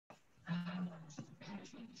I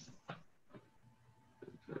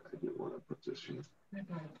didn't want to put this here.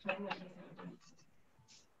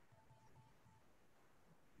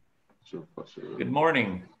 Good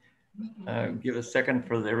morning. Give a second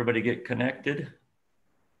for everybody to get connected.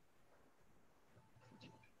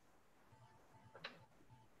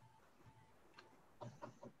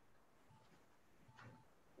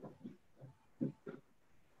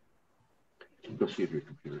 Go see if your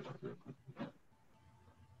computer's up there.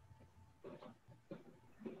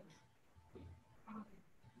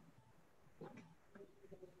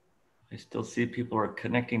 I still see people are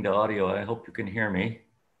connecting to audio. I hope you can hear me.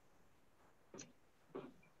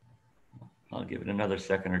 I'll give it another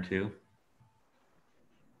second or two.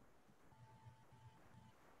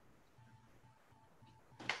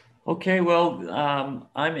 Okay, well,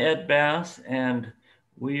 I'm Ed Bass, and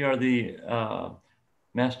we are the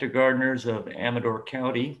Master Gardeners of Amador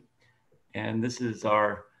County. And this is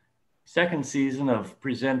our second season of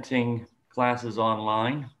presenting classes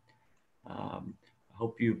online. I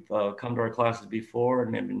hope you've come to our classes before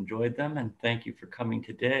and have enjoyed them, and thank you for coming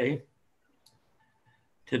today.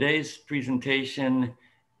 Today's presentation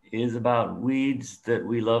is about weeds that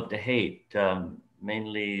we love to hate,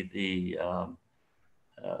 mainly the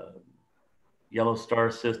yellow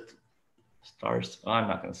starthistle, I'm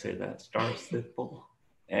not going to say that, starthistle,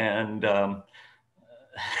 and oh,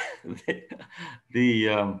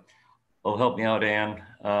 help me out, Ann.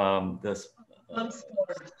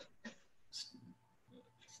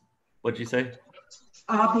 What'd you say?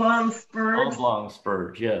 Oblong Spurge. Oblong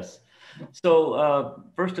Spurge, yes. So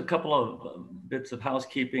first, a couple of bits of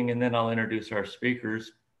housekeeping, and then I'll introduce our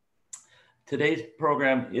speakers. Today's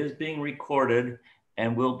program is being recorded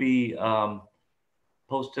and will be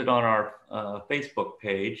posted on our Facebook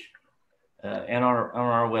page and on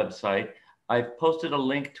our website. I've posted a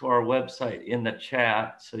link to our website in the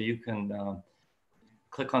chat, so you can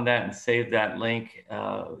click on that and save that link.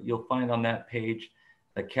 You'll find on that page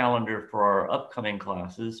a calendar for our upcoming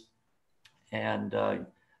classes, and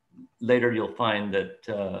later you'll find that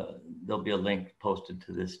there'll be a link posted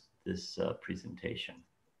to this presentation.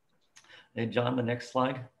 Hey, John, the next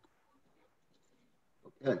slide.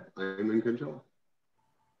 Okay, I'm in control.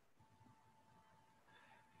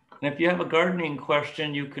 And if you have a gardening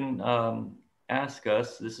question, you can ask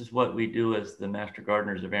us. This is what we do as the Master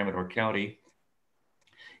Gardeners of Amador County.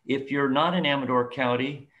 If you're not in Amador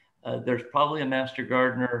County, there's probably a Master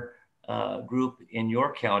Gardener group in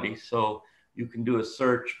your county, so you can do a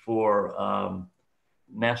search for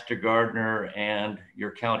Master Gardener and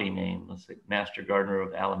your county name. Let's say Master Gardener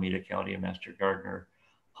of Alameda County, and Master Gardener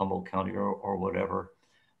Humboldt County, or whatever.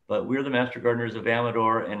 But we're the Master Gardeners of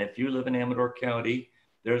Amador, and if you live in Amador County,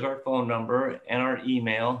 there's our phone number and our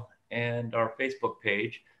email and our Facebook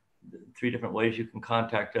page. 3 different ways you can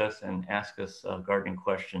contact us and ask us gardening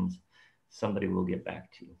questions. Somebody will get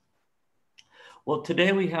back to you. Well,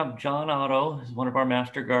 today we have John Otto, who's one of our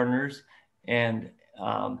Master Gardeners, and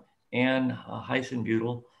Ann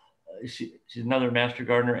Heisenbutel. She's another Master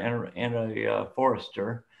Gardener and a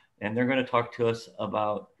forester, and they're going to talk to us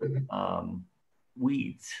about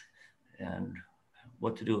weeds and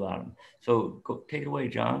what to do about them. So take it away,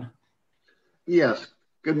 John. Yes.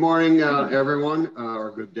 Good morning, everyone,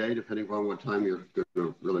 or good day, depending on what time you're going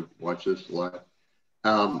to really watch this live.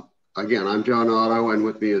 Again, I'm John Otto, and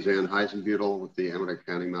with me is Ann Heisenbutel with the Amador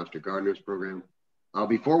County Master Gardeners Program.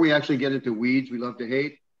 Before we actually get into weeds we love to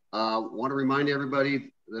hate, want to remind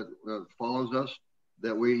everybody that follows us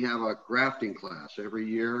that we have a grafting class every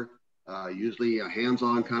year, usually a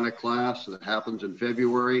hands-on kind of class that happens in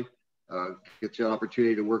February. Gets you an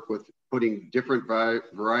opportunity to work with putting different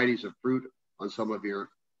varieties of fruit on some of your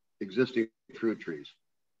existing fruit trees.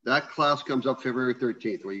 That class comes up February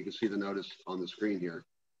 13th, where you can see the notice on the screen here.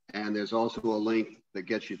 And there's also a link that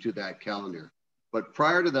gets you to that calendar. But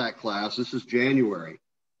prior to that class, this is January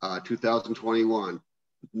 2021.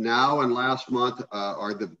 Now and last month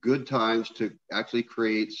are the good times to actually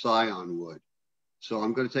create scion wood. So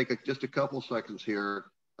I'm going to take just a couple seconds here,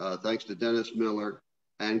 thanks to Dennis Miller,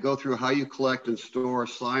 and go through how you collect and store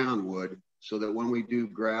scion wood so that when we do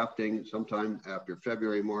grafting sometime after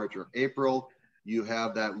February, March, or April, you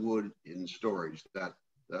have that wood in storage, that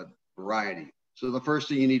variety. So the first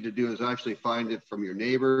thing you need to do is actually find it from your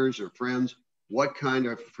neighbors or friends, what kind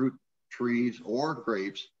of fruit trees or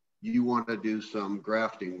grapes you want to do some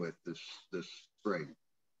grafting with this spring.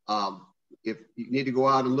 If you need to go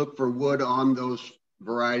out and look for wood on those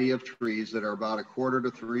variety of trees that are about 1/4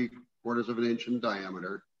 to 3/4 of an inch in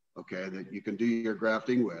diameter, okay, that you can do your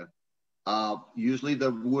grafting with. Usually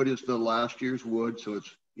the wood is the last year's wood, so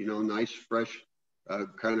it's, you know, nice, fresh,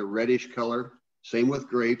 kind of reddish color. Same with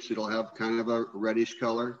grapes. It'll have kind of a reddish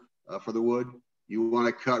color for the wood. You want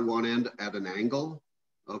to cut one end at an angle,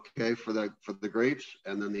 okay, for the grapes,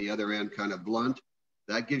 and then the other end kind of blunt.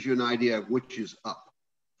 That gives you an idea of which is up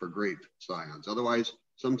for grape scions. Otherwise,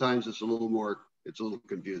 sometimes it's a little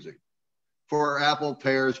confusing. For apple,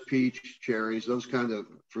 pears, peach, cherries, those kind of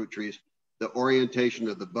fruit trees, the orientation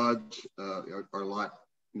of the buds are a lot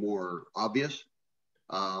more obvious.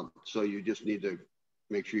 So you just need to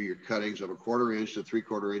make sure your cuttings of a 1/4 inch to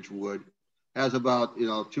 3/4 inch wood has about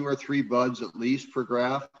 2 or 3 buds at least per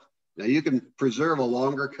graft. Now you can preserve a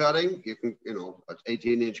longer cutting. You can an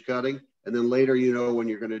 18-inch cutting, and then later when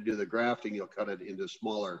you're going to do the grafting, you'll cut it into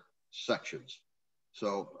smaller sections.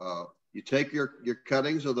 So you take your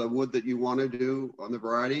cuttings of the wood that you want to do on the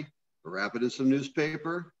variety, wrap it in some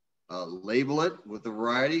newspaper, label it with the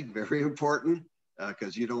variety, very important,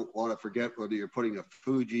 because you don't want to forget whether you're putting a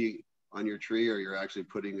Fuji on your tree or you're actually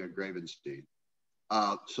putting a Gravenstein.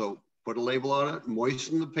 So put a label on it,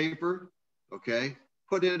 moisten the paper, okay?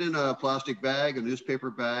 Put it in a plastic bag, a newspaper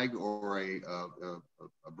bag, or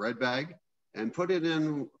a bread bag, and put it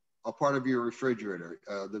in a part of your refrigerator.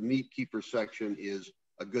 The meat keeper section is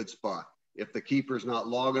a good spot. If the keeper is not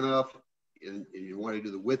long enough and you want to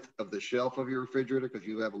do the width of the shelf of your refrigerator because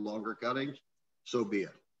you have a longer cuttings, so be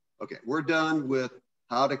it. Okay, we're done with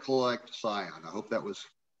how to collect scion. I hope that was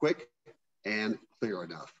quick and clear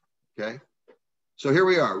enough, okay? So here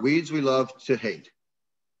we are, weeds we love to hate.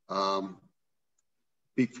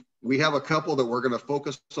 We have a couple that we're gonna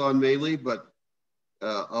focus on mainly, but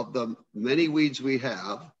of the many weeds we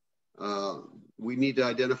have, we need to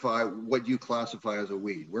identify what you classify as a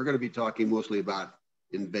weed. We're gonna be talking mostly about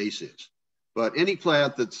invasives, but any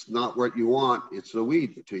plant that's not what you want, it's a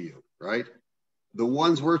weed to you, right? The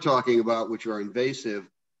ones we're talking about, which are invasive,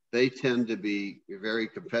 they tend to be very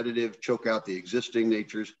competitive, choke out the existing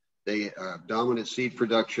natures. They dominant seed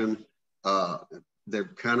production.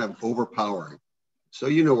 They're kind of overpowering. So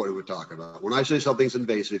you know what we're talking about. When I say something's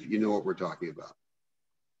invasive, you know what we're talking about.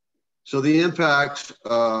 So the impacts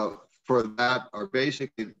for that are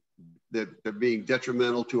basically that they're being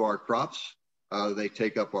detrimental to our crops. They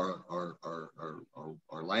take up our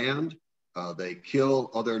land. They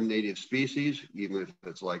kill other native species, even if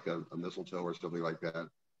it's like a mistletoe or something like that.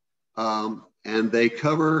 And they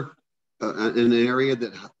cover an area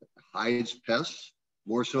that hides pests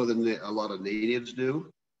more so than a lot of natives do.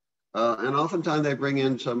 And oftentimes they bring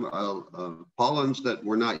in some pollens that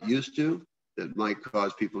we're not used to that might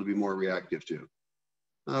cause people to be more reactive to.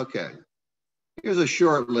 Okay, here's a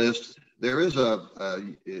short list. There is a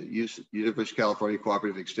University of California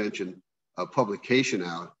Cooperative Extension publication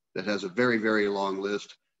out that has a very, very long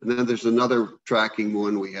list. And then there's another tracking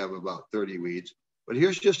one. We have about 30 weeds, but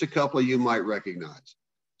here's just a couple you might recognize.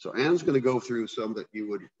 So Anne's going to go through some that you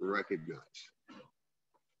would recognize.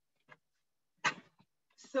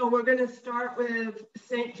 So we're going to start with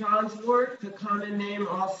St. John's wort, the common name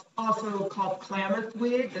also called Klamath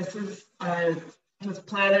weed. This is was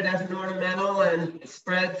planted as an ornamental and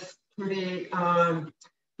spreads pretty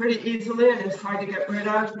easily and is hard to get rid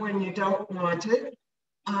of when you don't want it.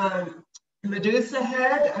 Medusa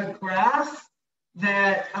head, a grass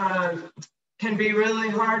that can be really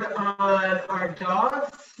hard on our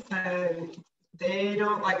dogs. They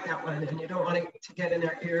don't like that one, and you don't want it to get in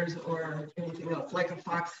their ears or anything else, like a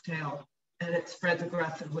foxtail, and it spreads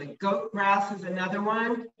aggressively. Goat grass is another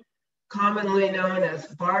one, commonly known as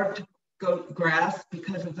barbed goat grass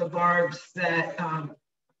because of the barbs that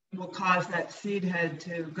will cause that seed head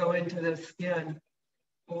to go into the skin.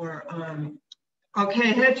 Or okay,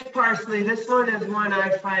 hedge parsley. This one is one I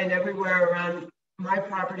find everywhere around my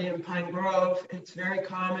property in Pine Grove. It's very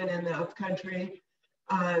common in the upcountry.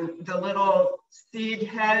 The little seed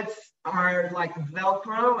heads are like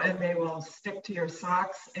Velcro, and they will stick to your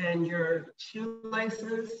socks and your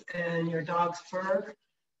shoelaces and your dog's fur.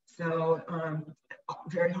 So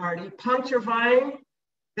very hardy. Puncture vine.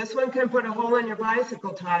 This one can put a hole in your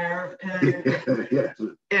bicycle tire, and, Yes.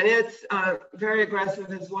 and it's very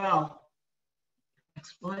aggressive as well.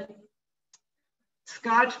 Next one.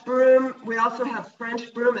 Scotch broom. We also have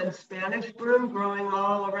French broom and Spanish broom growing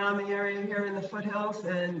all around the area here in the foothills,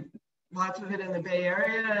 and lots of it in the Bay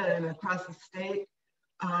Area and across the state.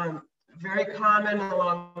 Very common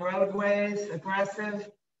along roadways, aggressive,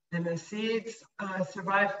 and the seeds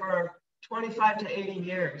survive for 25 to 80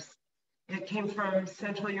 years. It came from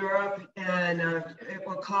Central Europe, and it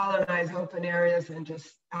will colonize open areas and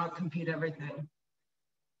just outcompete everything.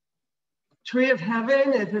 Tree of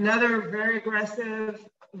Heaven is another very aggressive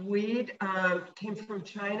weed. Came from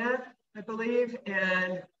China, I believe,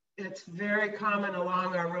 and it's very common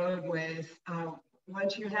along our roadways.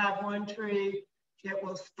 Once you have one tree it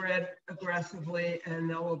will spread aggressively and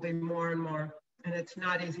there will be more and more, and it's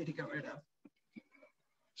not easy to get rid of.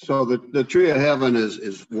 So the tree of heaven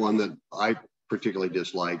is one that I particularly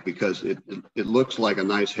dislike because it looks like a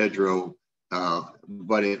nice hedgerow,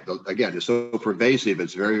 but it, again, it's so pervasive,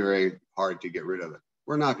 it's very, very hard to get rid of it.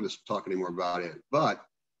 We're not going to talk anymore about it, but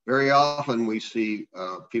very often we see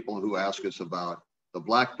people who ask us about the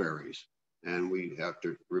blackberries, and we have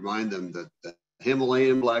to remind them that the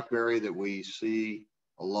Himalayan blackberry that we see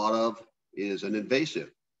a lot of is an invasive.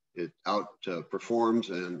 It outperforms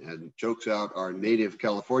and chokes out our native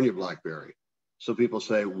California blackberry. So people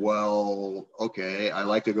say, well, okay, I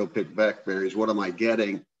like to go pick blackberries. What am I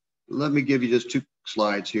getting? Let me give you just 2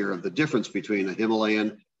 slides here of the difference between a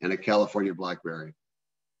Himalayan and a California blackberry.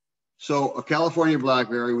 So a California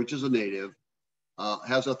blackberry, which is a native,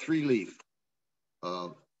 has a 3-leaf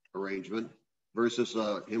arrangement versus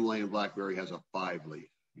a Himalayan blackberry has a 5-leaf.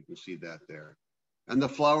 You can see that there. And the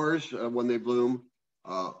flowers, when they bloom,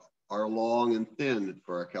 are long and thin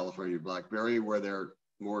for a California blackberry, where they're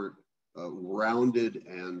more rounded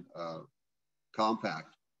and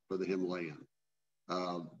compact for the Himalayan.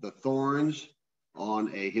 The thorns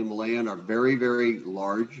on a Himalayan are very, very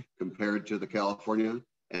large compared to the California,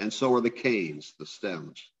 and so are the canes, the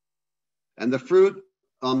stems. And the fruit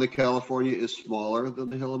on the California is smaller than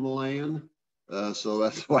the Himalayan, so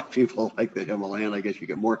that's why people like the Himalayan. I guess you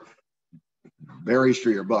get more berries for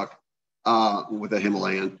your buck with the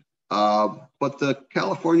Himalayan. But the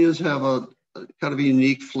Californias have a kind of a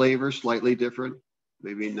unique flavor, slightly different,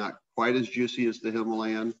 maybe not quite as juicy as the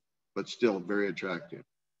Himalayan, but still very attractive.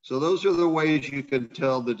 So those are the ways you can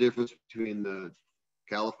tell the difference between the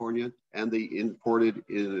California and the imported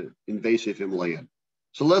invasive Himalayan.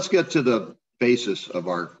 So let's get to the basis of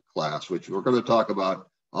our class, which we're going to talk about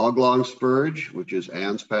Oblong Spurge, which is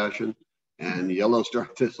Anne's passion, and yellow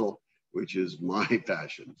Starthistle, which is my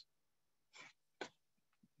passion.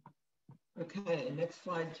 Okay, next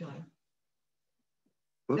slide, John.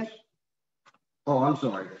 Oops. Oh, I'm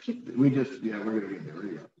sorry. We just, yeah, we're going to get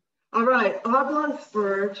there. Yeah. All right, Oblong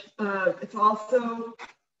Spurge. It's also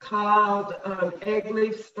called egg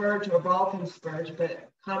leaf spurge or Balkan spurge, but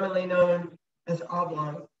commonly known as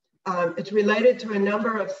oblong. It's related to a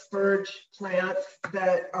number of spurge plants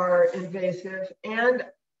that are invasive and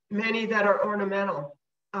many that are ornamental.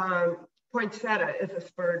 Poinsettia is a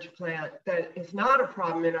spurge plant that is not a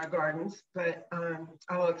problem in our gardens, but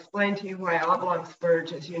I will explain to you why oblong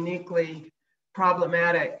spurge is uniquely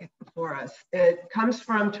problematic for us. It comes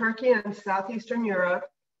from Turkey and southeastern Europe.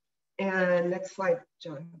 And next slide,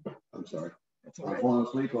 John. I'm sorry. That's all right. I'm falling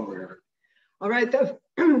asleep over here. All right, the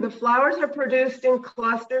flowers are produced in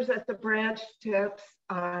clusters at the branch tips.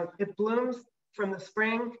 It blooms from the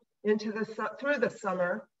spring into through the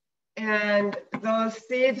summer, and those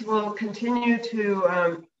seeds will continue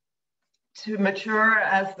to mature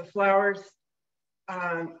as the flowers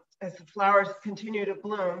continue to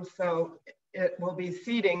bloom. So it will be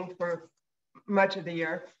seeding for much of the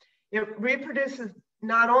year. It reproduces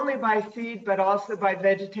not only by seed, but also by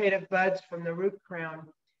vegetative buds from the root crown.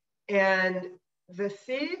 And the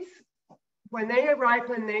seeds, when they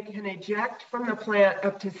ripen, they can eject from the plant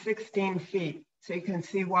up to 16 feet. So you can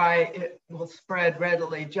see why it will spread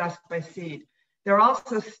readily just by seed. They're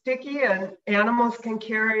also sticky, and animals can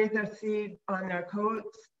carry the seed on their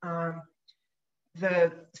coats.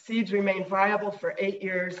 The seeds remain viable for 8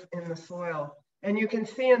 years in the soil. And you can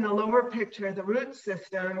see in the lower picture, the root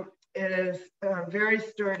system is very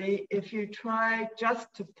sturdy. If you try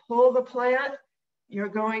just to pull the plant, you're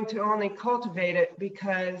going to only cultivate it,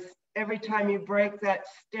 because every time you break that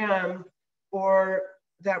stem or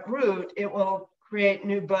that root, it will create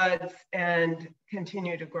new buds and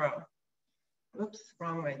continue to grow. Oops,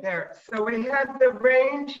 wrong way there. So we have the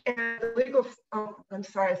range and the legal, oh, I'm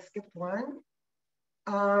sorry, I skipped one.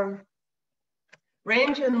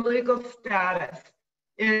 Range and legal status.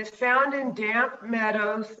 It is found in damp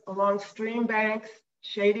meadows, along stream banks,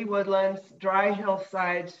 shady woodlands, dry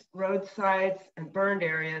hillsides, roadsides, and burned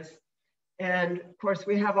areas. And of course,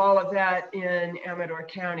 we have all of that in Amador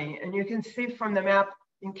County. And you can see from the map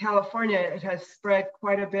in California, it has spread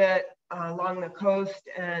quite a bit along the coast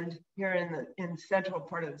and here in the central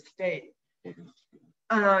part of the state, in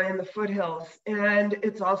the foothills. And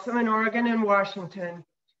it's also in Oregon and Washington.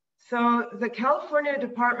 So the California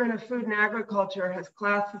Department of Food and Agriculture has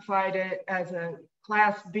classified it as a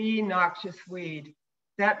Class B noxious weed.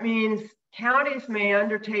 That means counties may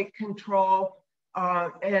undertake control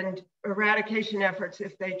and eradication efforts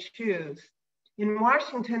if they choose. In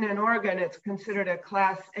Washington and Oregon, it's considered a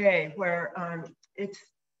Class A, where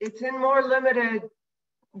it's in more limited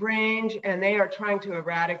range, and they are trying to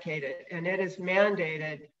eradicate it. And it is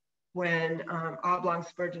mandated when oblong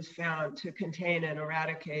spurge is found to contain and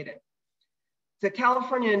eradicate it. The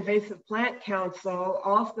California Invasive Plant Council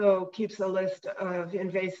also keeps a list of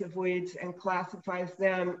invasive weeds and classifies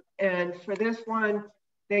them. And for this one,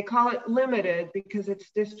 they call it limited because its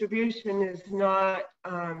distribution is not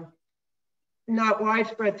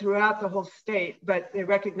widespread throughout the whole state, but they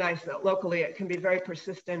recognize that locally it can be very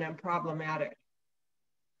persistent and problematic.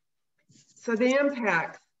 So the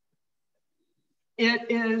impacts, it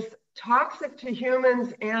is toxic to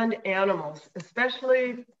humans and animals,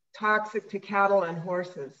 especially toxic to cattle and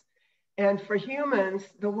horses. And for humans,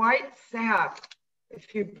 the white sap,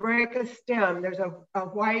 if you break a stem, there's a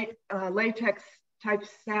white latex type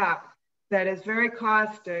sap that is very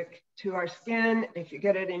caustic to our skin. If you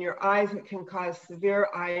get it in your eyes, it can cause severe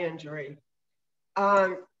eye injury.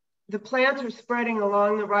 The plants are spreading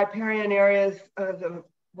along the riparian areas of the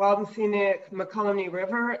Wild and Scenic McCullough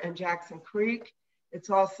River and Jackson Creek. It's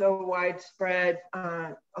also widespread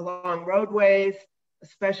along roadways,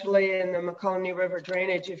 especially in the McCullough River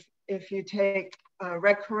drainage. If you take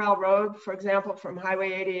Red Corral Road, for example, from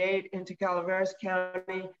Highway 88 into Calaveras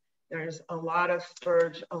County, there's a lot of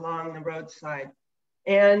spurge along the roadside.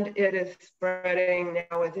 And it is spreading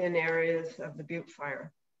now within areas of the Butte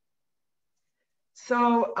Fire.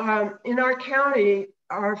 So in our county,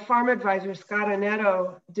 our farm advisor, Scott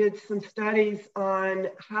Anetto, did some studies on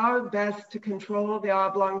how best to control the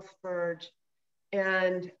oblong spurge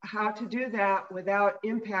and how to do that without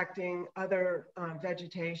impacting other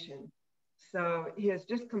vegetation. So he has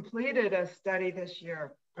just completed a study this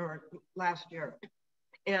year, or last year.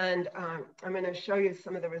 And I'm going to show you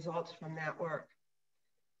some of the results from that work.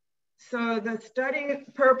 So the study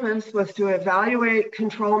purpose was to evaluate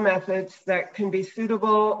control methods that can be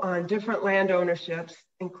suitable on different land ownerships,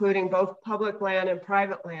 including both public land and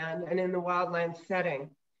private land, and in the wildland setting.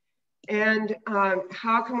 And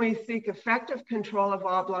how can we seek effective control of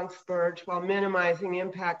oblong spurge while minimizing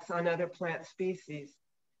impacts on other plant species?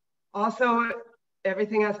 Also,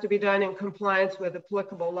 everything has to be done in compliance with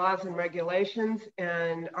applicable laws and regulations,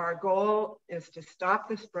 and our goal is to stop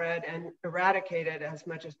the spread and eradicate it as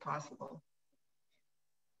much as possible.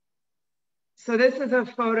 So this is a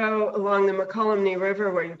photo along the McCullough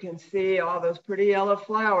River where you can see all those pretty yellow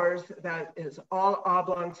flowers. That is all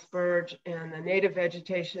oblong spurge, and the native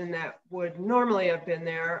vegetation that would normally have been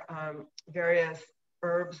there, various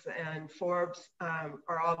herbs and forbs,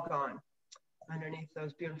 are all gone underneath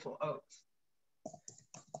those beautiful oaks.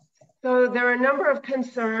 So there are a number of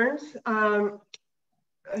concerns,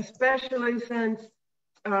 especially since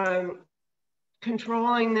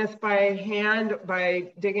controlling this by hand,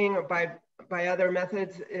 by digging, or by other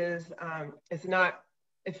methods is not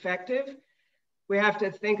effective. We have to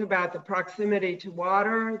think about the proximity to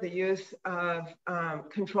water, the use of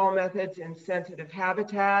control methods in sensitive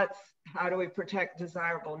habitats. How do we protect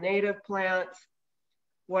desirable native plants?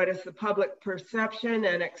 What is the public perception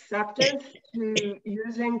and acceptance to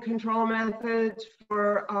using control methods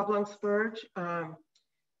for oblong spurge?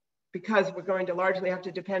 Because we're going to largely have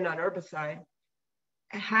to depend on herbicide.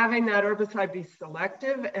 Having that herbicide be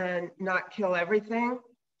selective and not kill everything,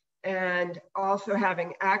 and also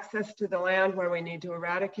having access to the land where we need to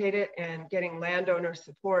eradicate it, and getting landowner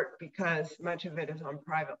support because much of it is on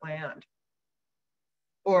private land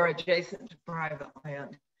or adjacent to private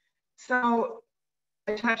land. So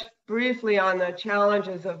I touched briefly on the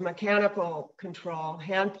challenges of mechanical control.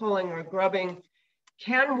 Hand pulling or grubbing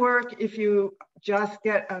can work if you just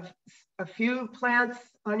get a few plants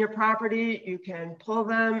on your property. You can pull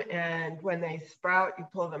them, and when they sprout, you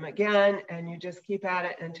pull them again, and you just keep at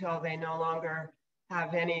it until they no longer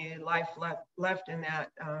have any life left in that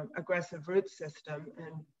aggressive root system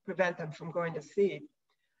and prevent them from going to seed.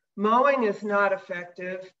 Mowing is not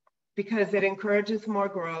effective because it encourages more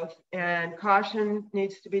growth, and caution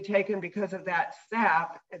needs to be taken because of that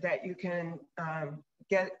sap that you can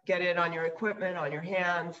get it on your equipment, on your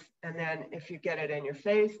hands, and then if you get it in your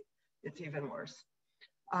face, it's even worse.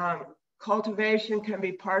 Cultivation can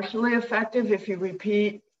be partially effective if you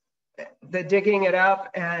repeat the digging it up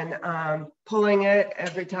and pulling it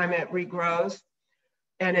every time it regrows,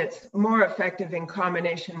 and it's more effective in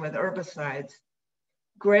combination with herbicides.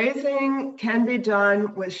 Grazing can be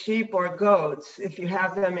done with sheep or goats if you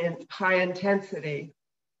have them in high intensity,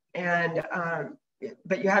 and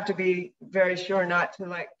but you have to be very sure not to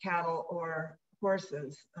let cattle or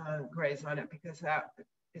horses graze on it because that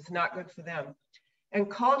is not good for them. And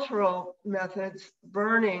cultural methods,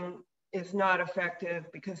 burning is not effective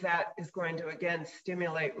because that is going to again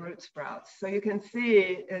stimulate root sprouts. So you can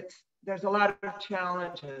see there's a lot of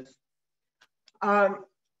challenges.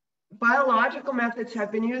 Biological methods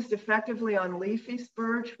have been used effectively on leafy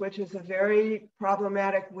spurge, which is a very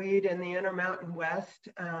problematic weed in the Intermountain West.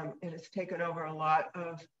 It has taken over a lot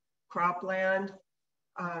of cropland.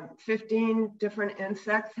 15 different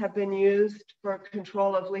insects have been used for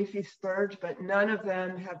control of leafy spurge, but none of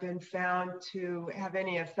them have been found to have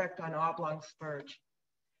any effect on oblong spurge.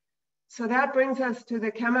 So that brings us to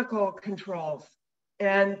the chemical controls.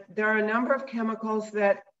 And there are a number of chemicals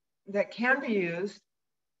that can be used.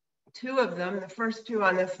 Two of them, the first two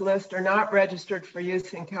on this list, are not registered for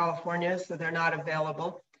use in California, so they're not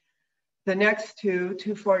available. The next two,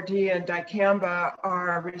 2,4-D and dicamba,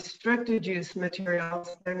 are restricted use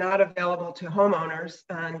materials. They're not available to homeowners,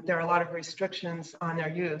 and there are a lot of restrictions on their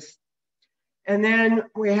use. And then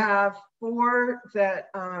we have 4 that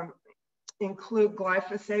include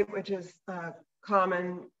glyphosate, which is a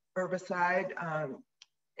common herbicide,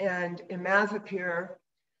 and imazapyr.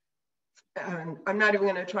 I'm not even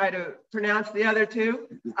going to try to pronounce the other 2,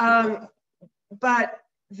 but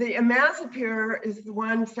the imazapyr is the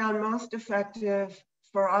one found most effective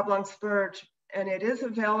for oblong spurge, and it is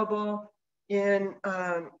available in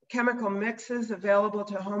chemical mixes available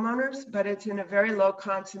to homeowners, but it's in a very low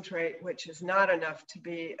concentrate, which is not enough to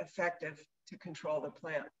be effective to control the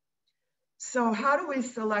plant. So how do we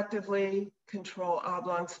selectively control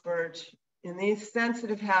oblong spurge in these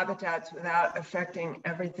sensitive habitats without affecting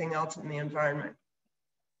everything else in the environment?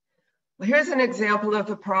 Well, here's an example of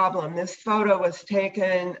the problem. This photo was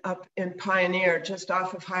taken up in Pioneer, just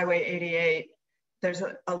off of Highway 88. There's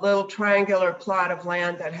a little triangular plot of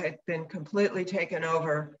land that had been completely taken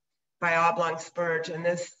over by oblong spurge. And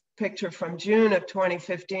this picture from June of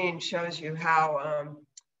 2015 shows you how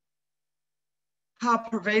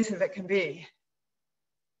pervasive it can be.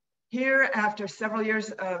 Here, after several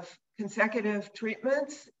years of consecutive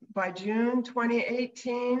treatments, by June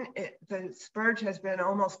 2018, the spurge has been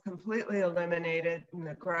almost completely eliminated, and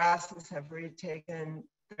the grasses have retaken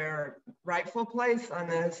their rightful place on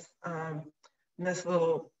this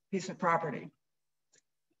little piece of property.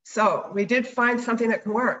 So we did find something that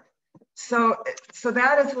can work. So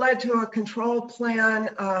that has led to a control plan,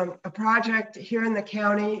 a project here in the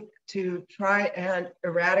county to try and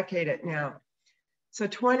eradicate it now. So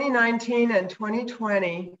 2019 and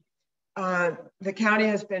 2020, the county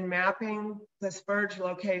has been mapping the spurge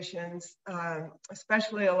locations,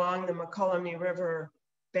 especially along the Mokelumne River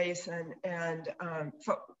basin, and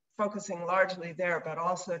focusing largely there, but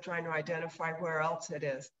also trying to identify where else it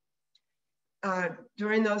is.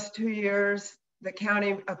 During those 2 years, the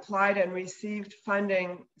county applied and received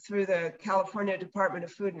funding through the California Department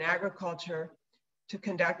of Food and Agriculture to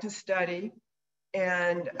conduct a study.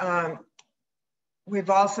 And we've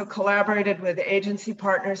also collaborated with agency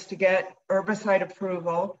partners to get herbicide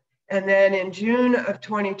approval. And then in June of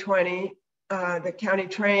 2020, the county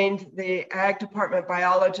trained the Ag Department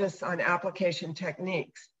biologists on application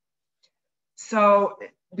techniques. So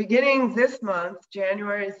beginning this month,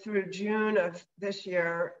 January through June of this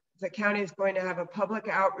year, the county is going to have a public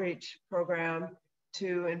outreach program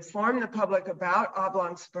to inform the public about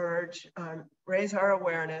oblong spurge, raise our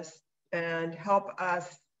awareness, and help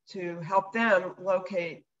us to help them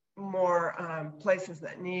locate more places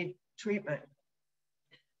that need treatment.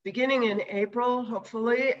 Beginning in April,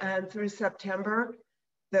 hopefully, and through September,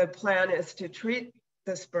 the plan is to treat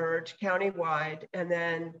the spurge countywide, and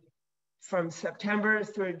then from September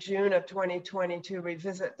through June of 2022,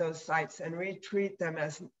 revisit those sites and retreat them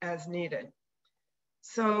as needed.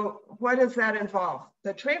 So what does that involve?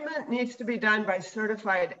 The treatment needs to be done by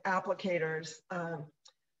certified applicators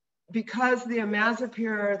because the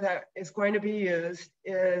imazapyr that is going to be used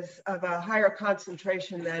is of a higher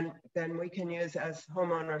concentration than we can use as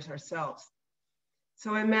homeowners ourselves.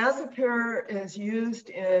 So imazapyr is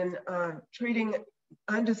used in treating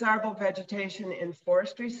undesirable vegetation in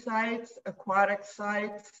forestry sites, aquatic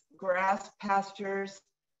sites, grass pastures,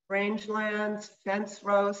 rangelands, fence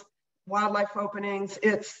rows, wildlife openings.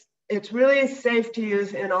 It's really safe to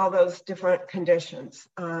use in all those different conditions.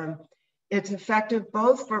 It's effective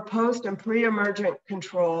both for post and pre-emergent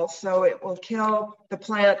control, so it will kill the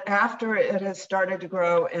plant after it has started to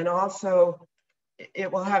grow, and also it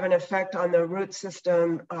will have an effect on the root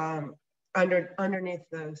system underneath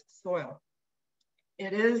the soil.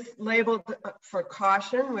 It is labeled for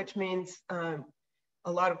caution, which means a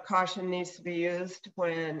lot of caution needs to be used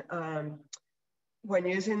when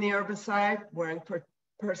using the herbicide, wearing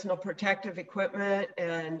personal protective equipment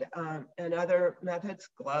and other methods,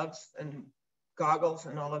 gloves and goggles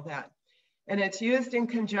and all of that. And it's used in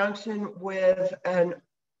conjunction with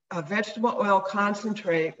a vegetable oil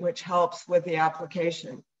concentrate, which helps with the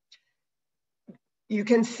application. You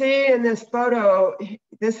can see in this photo,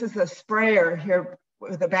 this is a sprayer here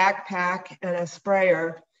with a backpack and a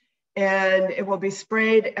sprayer, and it will be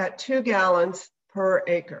sprayed at 2 gallons per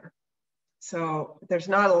acre. So there's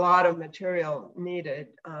not a lot of material needed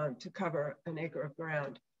to cover an acre of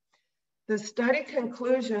ground. The study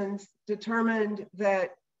conclusions determined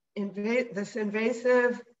that this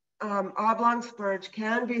invasive oblong spurge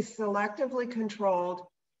can be selectively controlled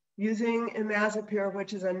using imazapyr,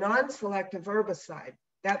 which is a non-selective herbicide.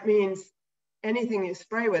 That means anything you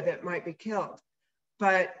spray with it might be killed,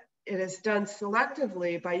 but it is done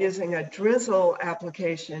selectively by using a drizzle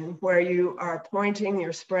application where you are pointing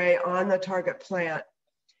your spray on the target plant.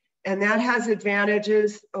 And that has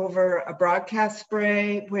advantages over a broadcast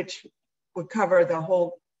spray, which would cover the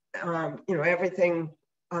whole, everything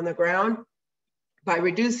on the ground. By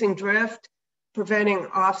reducing drift, preventing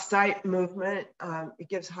off-site movement, it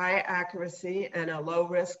gives high accuracy and a low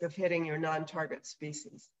risk of hitting your non-target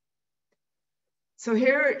species. So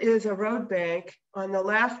here is a road bank. On the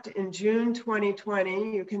left in June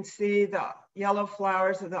 2020, you can see the yellow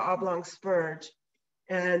flowers of the oblong spurge.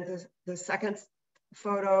 And the second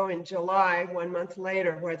photo in July, 1 month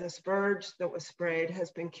later, where the spurge that was sprayed has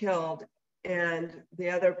been killed and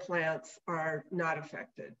the other plants are not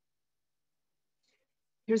affected.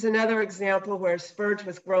 Here's another example where spurge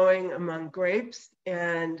was growing among grapes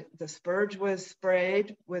and the spurge was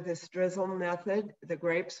sprayed with this drizzle method. The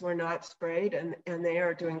grapes were not sprayed and they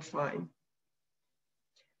are doing fine.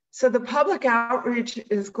 So the public outreach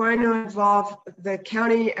is going to involve the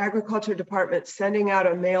county agriculture department sending out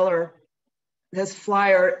a mailer. This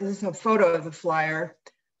flyer, this is a photo of the flyer.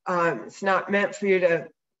 It's not meant for you to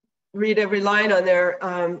read every line on there,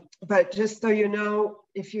 but just so you know,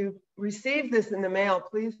 if you receive this in the mail,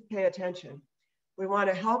 please pay attention. We want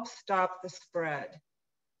to help stop the spread.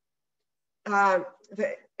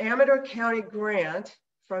 The Amador County grant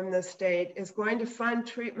from the state is going to fund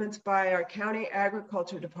treatments by our county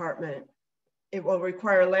agriculture department. It will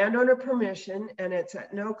require landowner permission and it's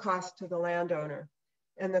at no cost to the landowner.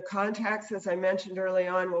 And the contacts, as I mentioned early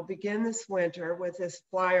on, will begin this winter with this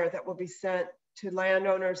flyer that will be sent to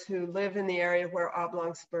landowners who live in the area where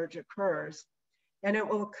oblong spurge occurs. And it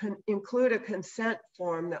will include a consent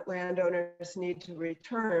form that landowners need to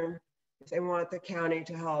return if they want the county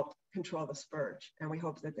to help control the spurge, and we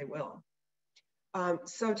hope that they will.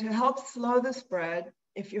 So to help slow the spread,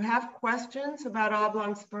 if you have questions about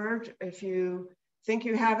oblong spurge, if you think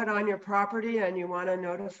you have it on your property and you want to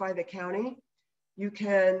notify the county, you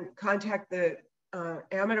can contact the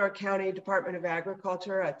Amador County Department of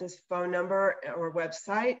Agriculture at this phone number or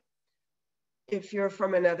website. If you're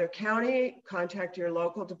from another county, contact your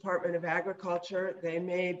local Department of Agriculture. They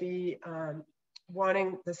may be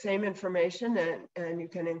wanting the same information and you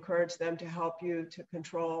can encourage them to help you to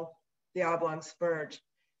control the oblong spurge.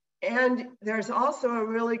 And there's also a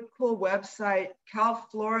really cool website,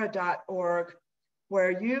 calflora.org,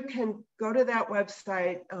 where you can go to that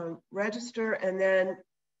website, register, and then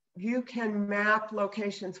you can map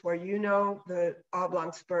locations where you know the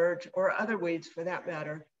oblong spurge or other weeds for that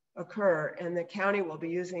matter occur, and the county will be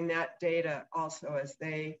using that data also as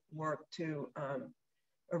they work to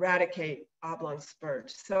eradicate oblong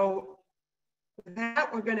spurge. So with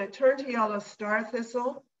that, we're going to turn to yellow star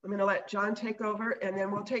thistle. I'm going to let John take over, and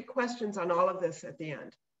then we'll take questions on all of this at the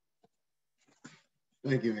end.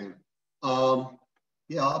 Thank you, Ann.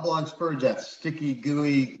 Yeah, oblong spurge, that sticky,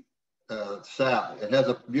 gooey sap. It has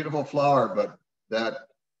a beautiful flower, but that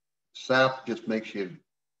sap just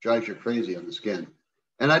drives you crazy on the skin.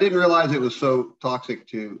 And I didn't realize it was so toxic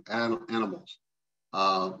to animals.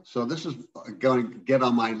 So this is going to get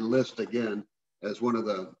on my list again as one of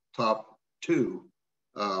the top 2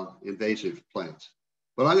 invasive plants.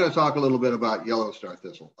 But I'm going to talk a little bit about yellow star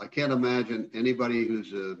thistle. I can't imagine anybody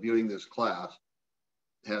who's viewing this class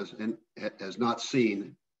has not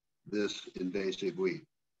seen this invasive weed.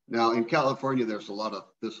 Now in California, there's a lot of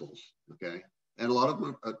thistles, okay? And a lot of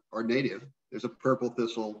them are native. There's a purple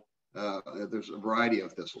thistle, there's a variety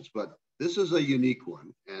of thistles, but this is a unique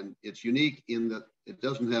one. And it's unique in that it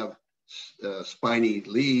doesn't have spiny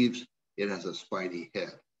leaves, it has a spiny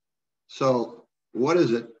head. So what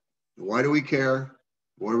is it? Why do we care?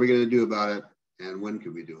 What are we going to do about it? And when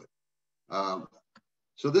can we do it?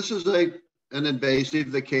 So this is an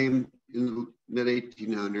invasive that came in the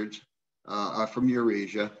mid-1800s from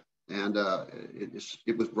Eurasia. And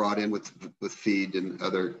it was brought in with feed and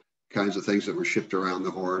other kinds of things that were shipped around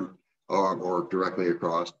the Horn or directly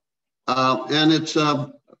across. And it's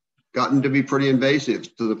gotten to be pretty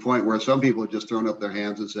invasive to the point where some people have just thrown up their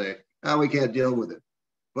hands and say, oh, we can't deal with it.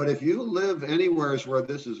 But if you live anywhere where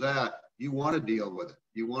this is at, you want to deal with it.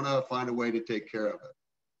 You want to find a way to take care of it.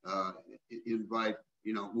 Invite,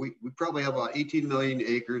 you know, we probably have about 18 million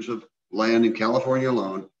acres of land in California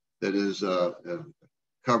alone that is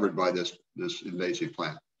covered by this invasive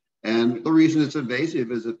plant. And the reason it's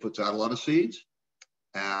invasive is it puts out a lot of seeds.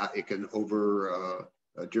 It can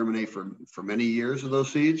germinate for many years of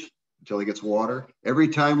those seeds until it gets water. Every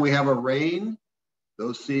time we have a rain,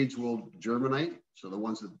 those seeds will germinate. So the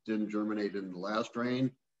ones that didn't germinate in the last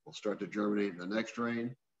rain will start to germinate in the next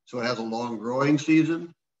rain. So it has a long growing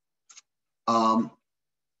season.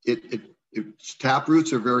 Its tap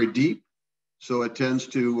roots are very deep, so it tends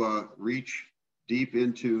to reach deep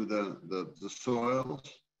into the soils.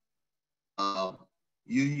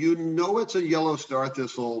 You know it's a yellow star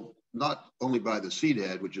thistle not only by the seed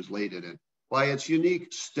head, which is laid in it, by its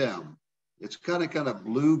unique stem. It's kind of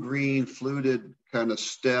blue-green fluted kind of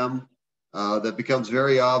stem that becomes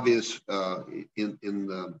very obvious in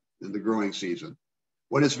the growing season.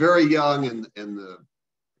 When it's very young and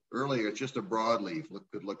earlier, it's just a broadleaf.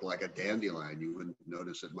 Could look like a dandelion. You wouldn't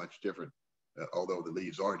notice it much different, although the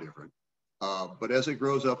leaves are different. But as it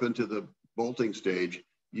grows up into the bolting stage,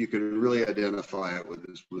 you can really identify it with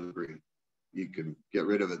this blue-green. You can get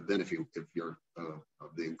rid of it then if you're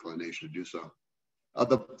of the inclination to do so.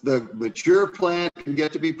 The mature plant can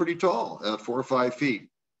get to be pretty tall, 4 or 5 feet.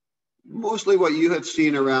 Mostly what you have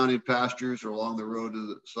seen around in pastures or along the road to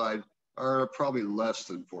the side are probably less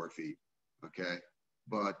than 4 feet, okay?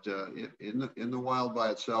 But in the wild by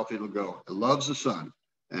itself, it'll go. It loves the sun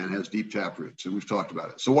and has deep tap roots, and we've talked about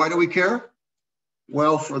it. So why do we care?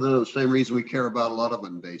 Well, for the same reason we care about a lot of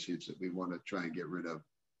invasives that we want to try and get rid of.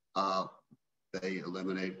 They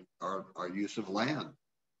eliminate our use of land,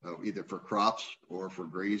 either for crops or for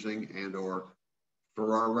grazing and or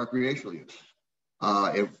for our recreational use.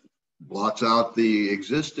 It blots out the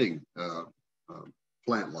existing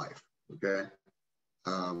plant life, okay?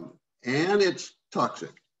 And it's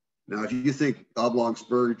toxic. Now, if you think Oblong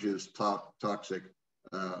Spurge is toxic,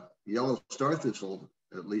 yellow star thistle,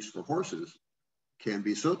 at least for horses, can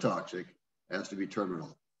be so toxic as to be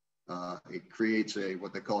terminal. It creates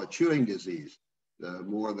what they call a chewing disease. The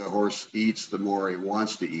more the horse eats, the more he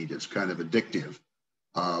wants to eat. It's kind of addictive,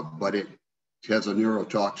 but it has a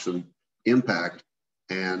neurotoxin impact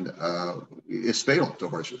and it's fatal to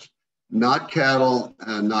horses. Not cattle,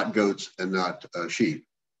 not goats, and not sheep,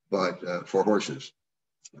 but for horses.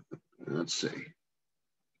 Let's see.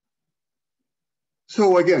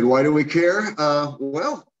 So again, why do we care?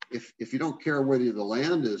 Well, if you don't care whether the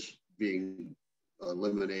land is being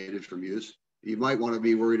eliminated from use, you might want to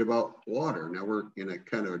be worried about water. Now we're in a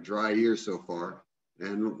kind of a dry year so far,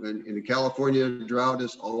 and in California, drought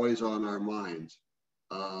is always on our minds.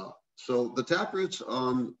 So the taproots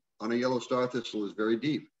on a yellow star thistle is very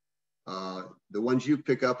deep. The ones you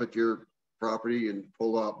pick up at your property and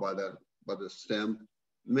pull out by the stem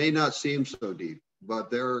may not seem so deep,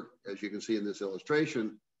 but there, as you can see in this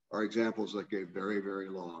illustration, are examples that get very, very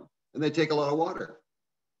long, and they take a lot of water.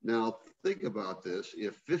 Now, think about this.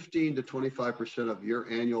 If 15 to 25% of your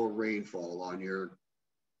annual rainfall on your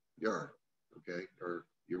yard, okay, or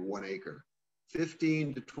your 1 acre,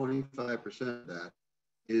 15 to 25% of that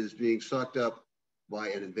is being sucked up by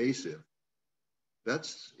an invasive.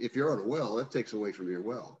 That's, if you're on a well, that takes away from your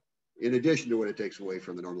well, in addition to what it takes away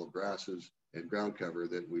from the normal grasses and ground cover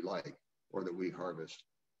that we like or that we harvest.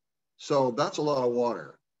 So that's a lot of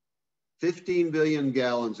water. 15 billion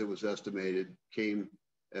gallons, it was estimated, came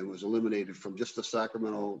and was eliminated from just the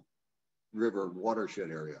Sacramento River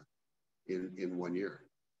watershed area in 1 year.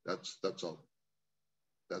 That's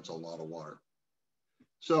a lot of water.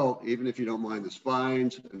 So even if you don't mind the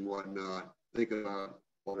spines and whatnot, think about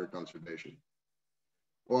water conservation.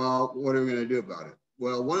 Well, what are we going to do about it?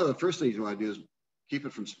 Well, one of the first things you want to do is keep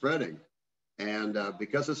it from spreading. And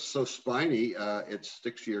because it's so spiny, it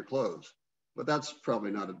sticks to your clothes. But that's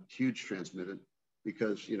probably not a huge transmittant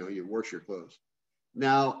because, you know, you wash your clothes.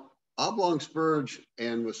 Now, Oblong Spurge,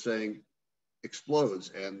 Ann was saying,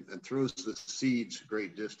 explodes and throws the seeds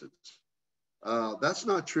great distance. That's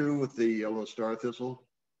not true with the yellow star thistle.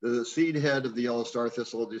 The seed head of the yellow star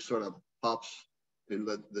thistle just sort of pops and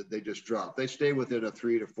they just drop. They stay within a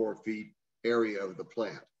 3 to 4 feet area of the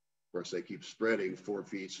plant. Of course, they keep spreading 4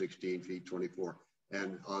 feet, 16 feet, 24,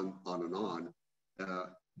 and on and on.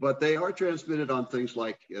 But they are transmitted on things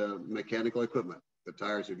like mechanical equipment, the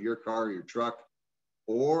tires of your car, your truck,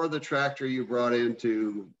 or the tractor you brought in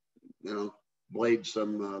to, you know, blade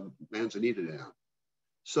some manzanita down.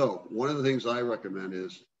 So one of the things I recommend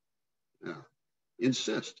is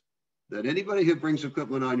insist that anybody who brings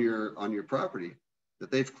equipment on your property, that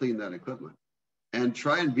they've cleaned that equipment, and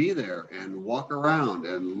try and be there and walk around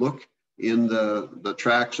and look in the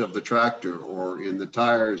tracks of the tractor or in the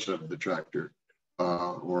tires of the tractor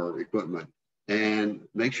or equipment. And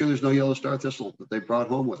make sure there's no yellow star thistle that they brought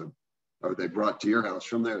home with them or they brought to your house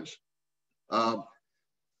from theirs.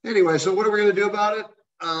 Anyway, so what are we going to do about it?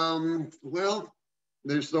 Well,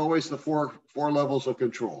 there's always the four levels of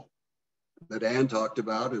control that Ann talked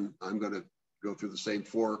about, and I'm going to go through the same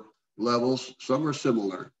 4 levels. Some are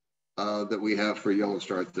similar that we have for yellow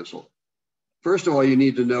star thistle. First of all, you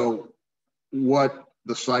need to know what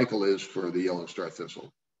the cycle is for the yellow star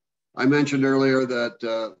thistle. I mentioned earlier that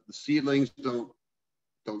the seedlings don't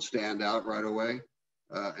stand out right away.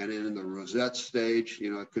 And in the rosette stage,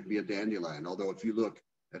 you know, it could be a dandelion. Although if you look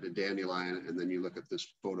at a dandelion and then you look at this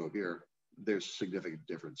photo here, there's significant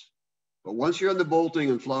difference. But once you're in the bolting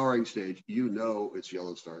and flowering stage, you know it's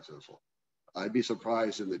yellow star thistle. I'd be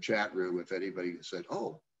surprised in the chat room if anybody said,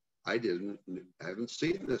 oh, I haven't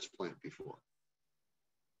seen this plant before.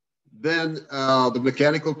 Then the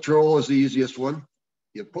mechanical control is the easiest one.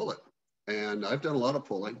 You pull it. And I've done a lot of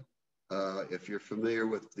pulling. If you're familiar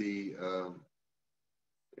with the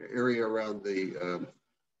area around the,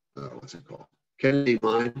 what's it called? Kennedy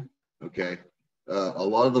Mine, okay. A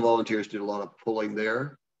lot of the volunteers did a lot of pulling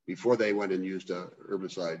there before they went and used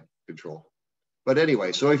herbicide control. But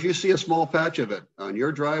anyway, so if you see a small patch of it on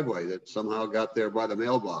your driveway that somehow got there by the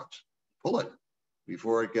mailbox, pull it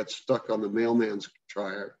before it gets stuck on the mailman's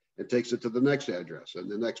trailer and takes it to the next address and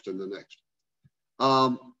the next and the next.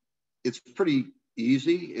 It's pretty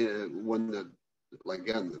easy when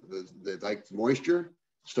they like moisture.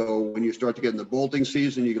 So when you start to get in the bolting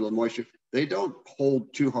season, you get a little moisture. They don't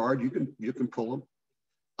hold too hard. You can pull them.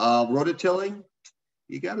 Rototilling,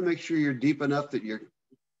 you got to make sure you're deep enough that you're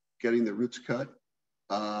getting the roots cut.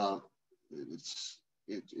 It's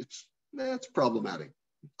problematic.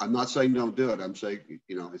 I'm not saying don't do it. I'm saying,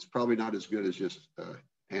 you know, it's probably not as good as just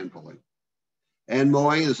hand pulling. And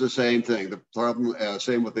mowing is the same thing. The problem,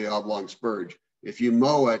 same with the Oblong Spurge. If you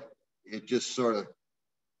mow it, it just sort of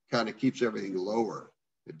kind of keeps everything lower.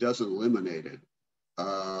 It doesn't eliminate it.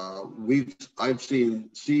 I've seen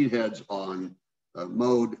seed heads on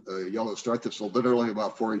mowed yellow star thistle that are only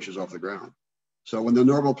about 4 inches off the ground. So when the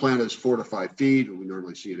normal plant is 4 to 5 feet, we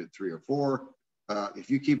normally see it at 3 or 4. If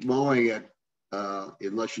you keep mowing it,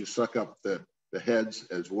 unless you suck up the heads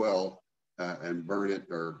as well and burn it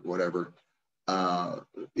or whatever,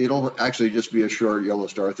 it'll actually just be a short yellow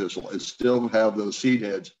star thistle and still have those seed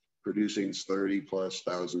heads producing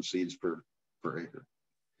 30,000+ seeds per acre.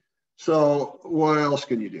 So what else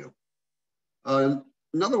can you do?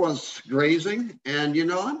 Another one's grazing. And, you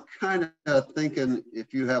know, I'm kind of thinking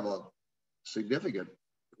if you have a significant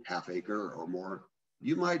half acre or more,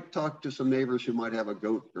 you might talk to some neighbors who might have a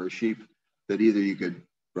goat or a sheep that either you could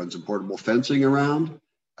run some portable fencing around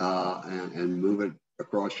and move it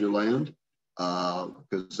across your land,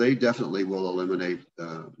 because they definitely will eliminate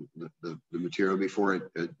the material before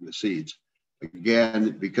it seeds.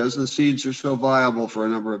 Again, because the seeds are so viable for a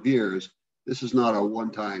number of years, this is not a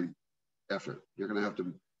one-time effort. You're going to have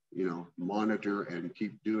to, you know, monitor and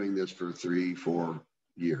keep doing this for 3-4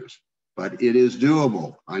 years. But it is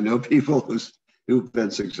doable. I know people who've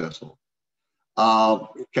been successful.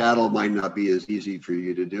 Cattle might not be as easy for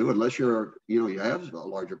you to do unless you're, you know, you have a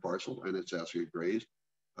larger parcel and it's actually grazed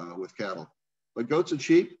with cattle. But goats and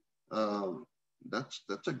sheep,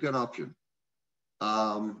 that's a good option.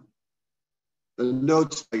 The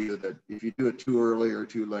notes tell you that if you do it too early or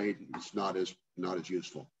too late, it's not as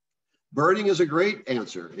useful. Burning is a great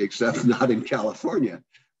answer, except not in California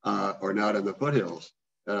or not in the foothills.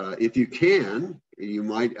 If you can, you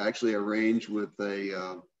might actually arrange with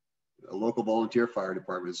a local volunteer fire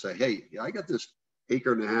department and say, hey, I got this 1.5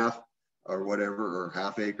 acres or whatever, or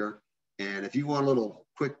half acre. And if you want a little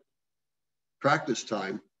quick practice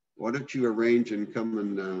time, why don't you arrange and come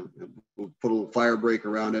and we'll put a little fire break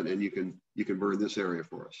around it and you can burn this area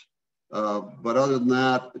for us. But other than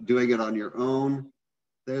that, doing it on your own,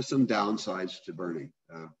 there's some downsides to burning.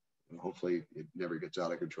 Hopefully it never gets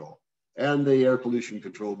out of control. And the Air Pollution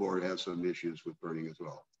Control Board has some issues with burning as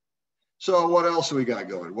well. So what else have we got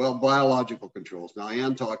going? Well, biological controls. Now,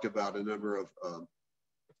 Ann talked about a number of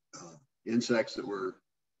insects that were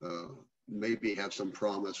maybe have some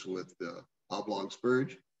promise with Oblong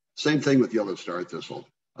Spurge. Same thing with yellow star thistle.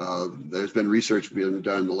 There's been research being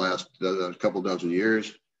done the last couple dozen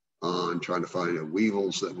years on trying to find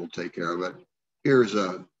weevils that will take care of it. Here's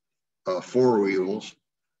 4 weevils.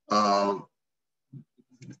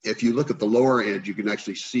 If you look at the lower edge, you can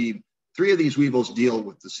actually see 3 of these weevils deal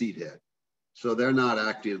with the seed head. So they're not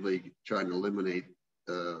actively trying to eliminate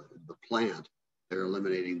the plant. They're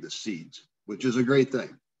eliminating the seeds, which is a great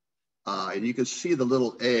thing. And you can see the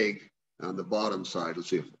little egg On the bottom side, let's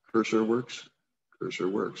see if the cursor works. Cursor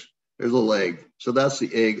works. There's a little egg. So that's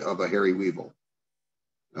the egg of a hairy weevil.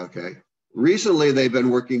 Okay. Recently, they've been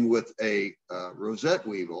working with a rosette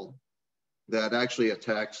weevil that actually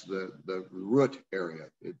attacks the root area,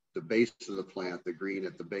 the base of the plant, the green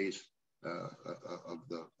at the base of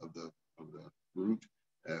the root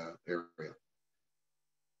area.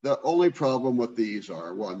 The only problem with these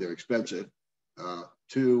are, one, they're expensive.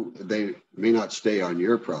 Two, they may not stay on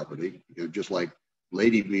your property, just like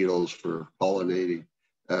lady beetles for pollinating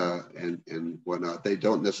and whatnot. They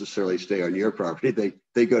don't necessarily stay on your property.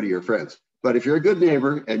 They go to your friends. But if you're a good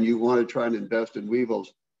neighbor and you want to try and invest in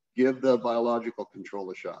weevils, give the biological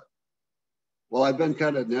control a shot. Well, I've been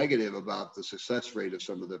kind of negative about the success rate of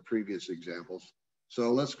some of the previous examples.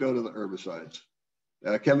 So let's go to the herbicides.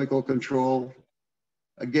 Chemical control.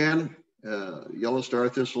 Again, yellow star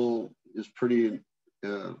thistle is pretty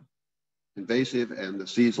invasive and the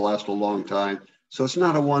seeds last a long time. So it's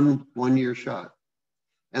not a one-year shot.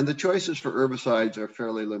 And the choices for herbicides are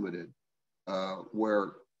fairly limited.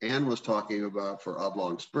 Where Ann was talking about for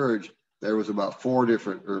Oblong Spurge, there was about 4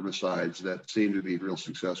 different herbicides that seemed to be real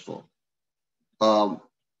successful.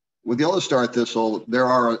 With yellow star thistle, there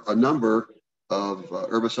are a number of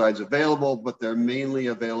herbicides available, but they're mainly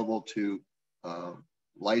available to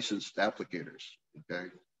licensed applicators, okay?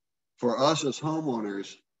 For us as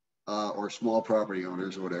homeowners or small property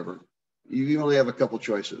owners or whatever, you only have a couple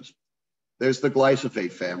choices. There's the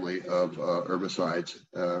glyphosate family of herbicides.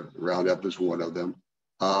 Roundup is one of them,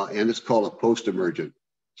 and it's called a post-emergent.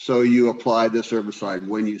 So you apply this herbicide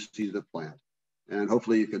when you see the plant, and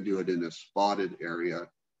hopefully you can do it in a spotted area,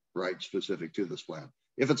 right, specific to this plant.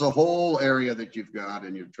 If it's a whole area that you've got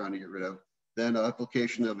and you're trying to get rid of, then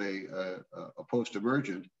application of a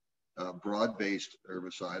post-emergent broad-based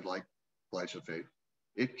herbicide like glyphosate,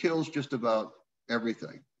 it kills just about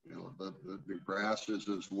everything. You know, the grasses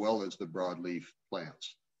as well as the broadleaf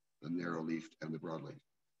plants, the narrow leafed and the broadleaf.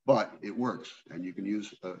 But it works, and you can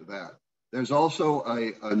use that. There's also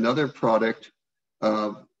another product.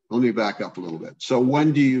 Let me back up a little bit. So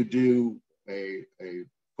when do you do a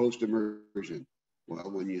post-emergent? Well,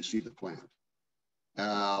 when you see the plant.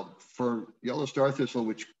 For yellow star thistle,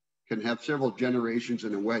 which can have several generations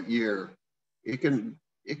in a wet year, it can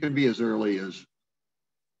be as early as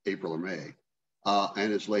April or May,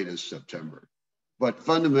 and as late as September. But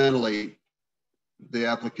fundamentally, the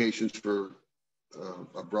applications for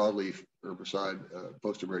a broadleaf herbicide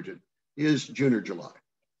post-emergent is June or July,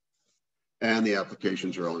 and the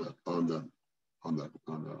applications are on the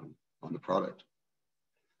product.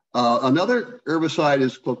 Another herbicide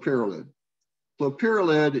is clopyralid.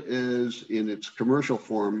 Clopyralid is, in its commercial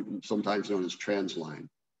form, sometimes known as transline.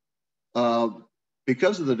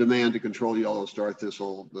 Because of the demand to control yellow star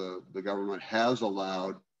thistle, the government has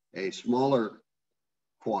allowed a smaller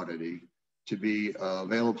quantity to be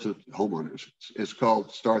available to homeowners. It's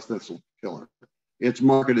called Star Thistle Killer. It's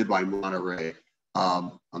marketed by Monterey.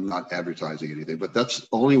 I'm not advertising anything, but that's the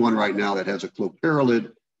only one right now that has a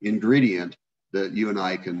clopyralid ingredient that you and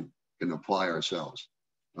I can apply ourselves.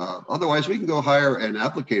 Otherwise, we can go hire an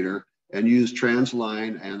applicator and use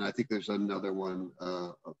Transline, and I think there's another one,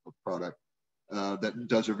 a product that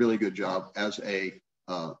does a really good job as a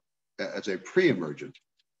pre-emergent.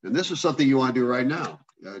 And this is something you want to do right now,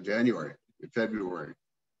 January, February,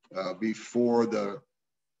 before the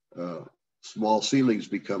small seedlings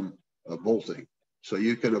become bolting. So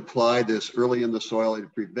you can apply this early in the soil.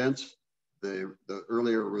 It prevents the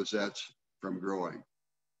earlier rosettes from growing,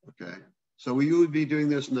 okay? So you would be doing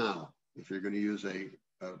this now if you're going to use a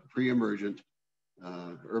pre-emergent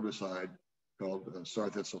herbicide called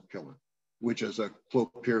Starthistle Killer, which is a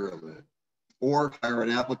clopyralid, or hire an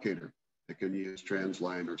applicator that can use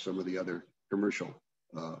Transline or some of the other commercial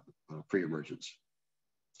pre-emergents.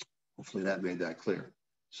 Hopefully that made that clear.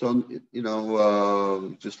 So, you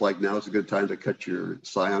know, just like now is a good time to cut your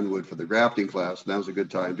scion wood for the grafting class, now's a good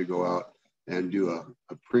time to go out and do a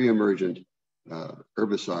pre-emergent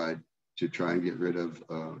herbicide to try and get rid of,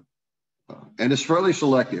 and it's fairly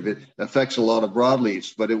selective. It affects a lot of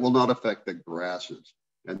broadleaves, but it will not affect the grasses,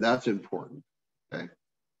 and that's important, okay?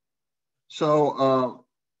 So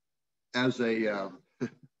as a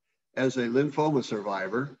lymphoma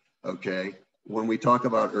survivor, okay, when we talk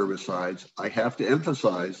about herbicides, I have to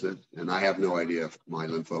emphasize that, and I have no idea if my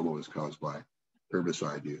lymphoma was caused by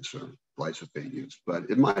herbicide use or glyphosate use, but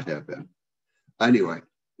it might have been. Anyway,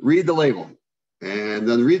 read the label, and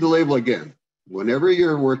then read the label again. Whenever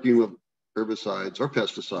you're working with herbicides or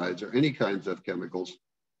pesticides or any kinds of chemicals,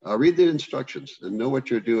 read the instructions and know what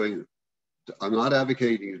you're doing. I'm not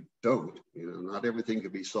advocating you don't. You know, not everything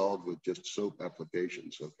can be solved with just soap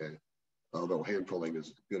applications, okay? although hand pulling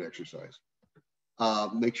is good exercise.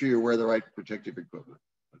 Make sure you wear the right protective equipment,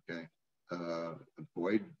 okay?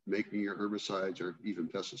 Avoid making your herbicides or even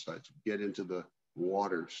pesticides get into the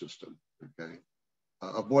water system, okay?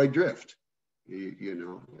 Avoid drift. You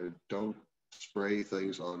know, don't spray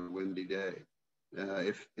things on a windy day.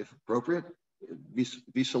 If appropriate,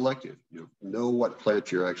 be selective. You know what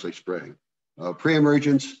plants you're actually spraying.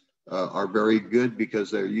 Pre-emergents are very good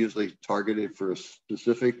because they're usually targeted for a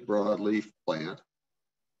specific broadleaf plant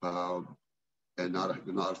and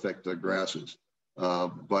not affect the grasses.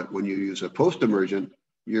 But when you use a post-emergent,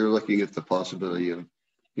 you're looking at the possibility of,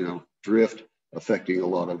 you know, drift affecting a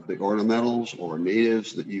lot of the ornamentals or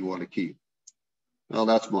natives that you want to keep. Well,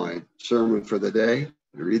 that's my sermon for the day.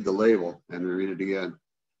 Read the label and read it again.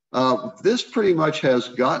 This pretty much has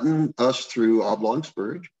gotten us through Oblong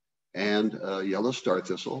Spurge and yellow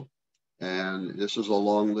Starthistle. And this is a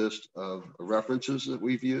long list of references that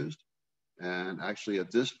we've used. And actually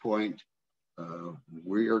at this point,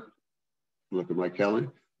 we're, look at my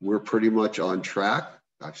calendar, we're pretty much on track,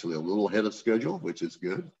 actually a little ahead of schedule, which is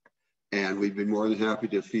good. And we'd be more than happy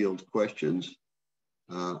to field questions.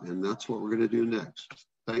 And that's what we're going to do next.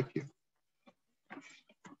 Thank you.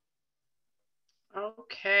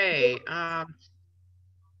 Okay.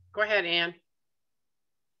 Go ahead, Ann.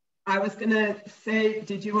 I was going to say,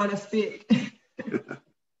 did you want to speak?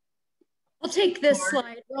 I'll take this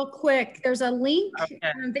slide real quick. There's a link Okay.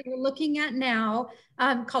 that you're looking at now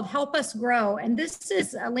called Help Us Grow. And this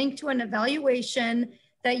is a link to an evaluation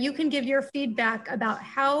that you can give your feedback about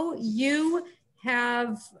how you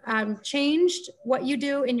have changed what you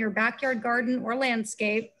do in your backyard garden or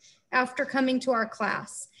landscape after coming to our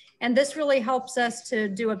class. And this really helps us to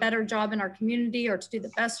do a better job in our community or to do the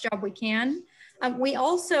best job we can. We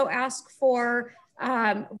also ask for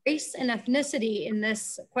race and ethnicity in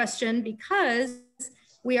this question because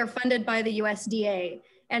we are funded by the USDA.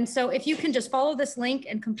 And so if you can just follow this link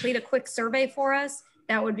and complete a quick survey for us,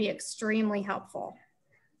 that would be extremely helpful.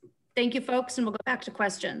 Thank you, folks, and we'll go back to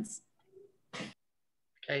questions.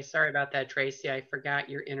 Okay, sorry about that, Tracy. I forgot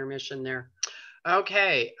your intermission there.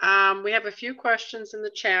 Okay, we have a few questions in the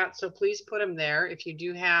chat, so please put them there if you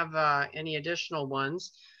do have any additional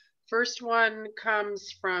ones. First one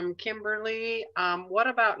comes from Kimberly. What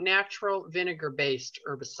about natural vinegar-based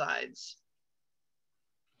herbicides?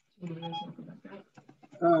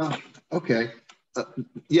 Okay.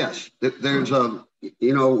 Yes, there's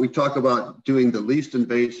you know, we talk about doing the least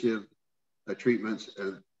invasive treatments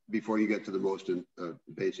before you get to the most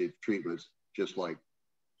invasive treatments, just like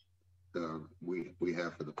we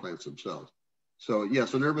have for the plants themselves. So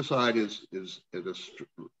yes, an herbicide is at a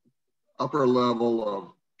upper level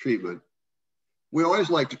of treatment. We always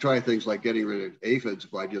like to try things like getting rid of aphids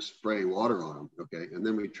by just spraying water on them, okay? And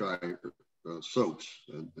then we try soaps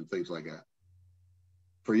and things like that.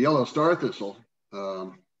 For yellow Starthistle,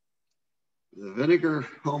 the vinegar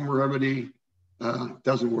home remedy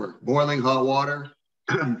doesn't work. Boiling hot water,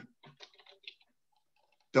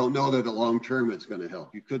 don't know that in the long term it's going to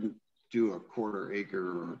help. You couldn't do a quarter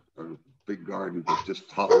acre or a big garden with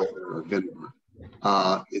just hot water or vinegar.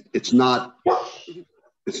 It's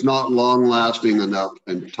not long lasting enough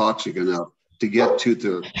and toxic enough to get to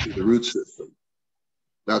the root system.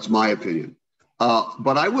 That's my opinion.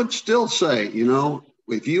 But I would still say, you know,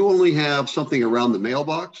 if you only have something around the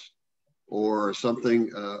mailbox or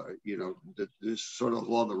something, you know, that is sort of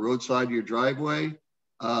along the roadside of your driveway,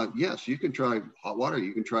 yes, you can try hot water.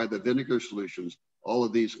 You can try the vinegar solutions, all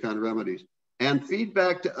of these kind of remedies, and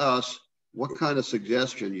feedback to us what kind of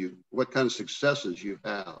what kind of successes you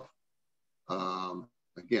have.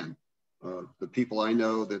 Again, the people I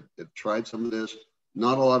know that have tried some of this,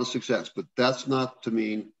 not a lot of success, but that's not to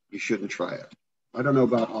mean you shouldn't try it. I don't know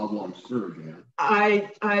about Oblong Spurge, Ann. I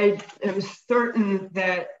am certain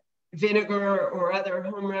that vinegar or other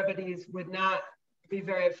home remedies would not be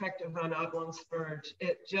very effective on Oblong Spurge.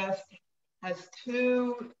 It just has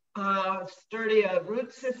too sturdy a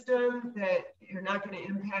root system that you're not going to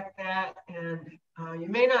impact that, and you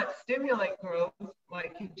may not stimulate growth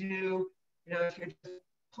like you do, you know, if you're just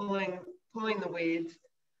pulling the weeds.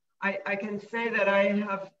 I can say that I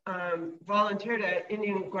have volunteered at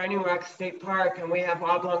Indian Grinding Rock State Park, and we have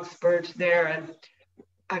Oblong Spurge there, and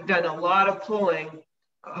I've done a lot of pulling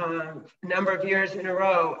a number of years in a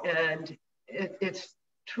row, and it's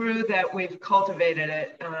true that we've cultivated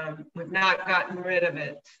it. We've not gotten rid of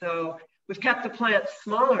it. So we've kept the plants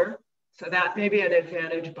smaller, so that may be an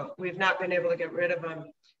advantage, but we've not been able to get rid of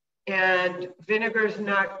them. And vinegar is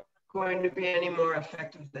not going to be any more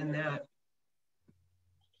effective than that.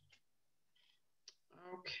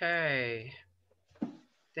 Okay.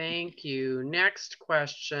 Thank you. Next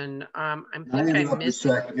question. I Is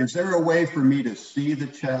missed. there a way for me to see the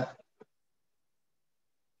chat?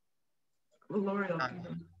 Well, Lori,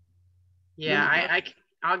 Yeah,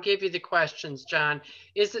 I'll give you the questions, John.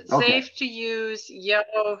 Is it Okay. safe to use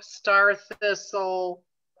yellow star thistle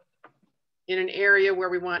in an area where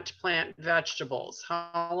we want to plant vegetables?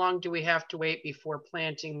 How long do we have to wait before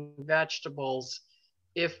planting vegetables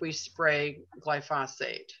if we spray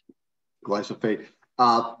glyphosate? Glyphosate.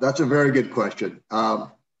 That's a very good question.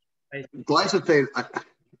 Glyphosate,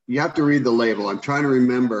 you have to read the label. I'm trying to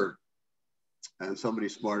remember, and somebody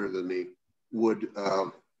smarter than me would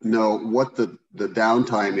know what the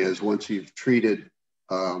downtime is once you've treated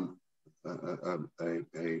a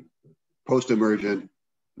post-emergent,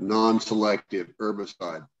 non-selective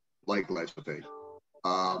herbicide like glyphosate.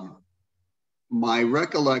 My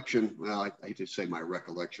recollection, well, I hate to say my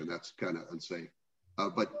recollection, that's kind of unsafe,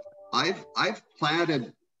 but I've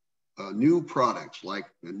planted new products like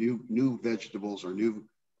new vegetables or new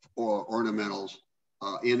ornamentals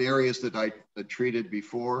in areas that I treated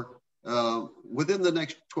before within the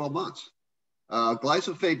next 12 months.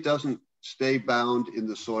 Glyphosate doesn't stay bound in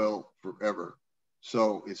the soil forever.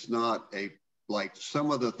 So it's not like some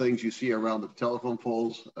of the things you see around the telephone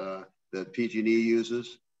poles that PG&E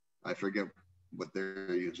uses. I forget what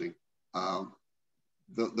they're using.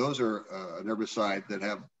 Those are an herbicide that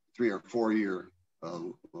have 3 or 4 year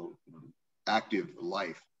active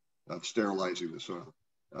life of sterilizing the soil.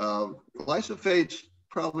 Glyphosate's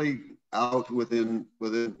probably out within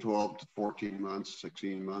 12 to 14 months,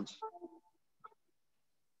 16 months.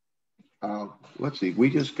 Let's see, we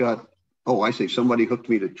just got, oh, I see somebody hooked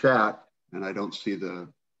me to chat and I don't see the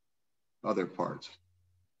other parts,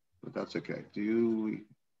 but that's okay.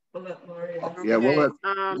 We'll let Lori. Yeah, we'll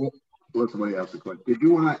let somebody ask the question. Did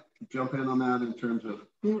you want to jump in on that in terms of?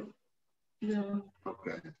 No.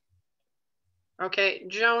 Okay. Okay,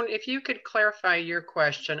 Joan, if you could clarify your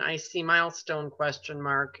question. I see milestone question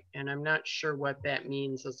mark, and I'm not sure what that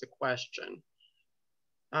means as a question.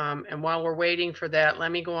 And while we're waiting for that,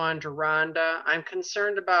 let me go on to Rhonda. I'm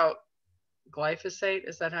concerned about glyphosate.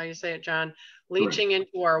 Is that how you say it, John? Leaching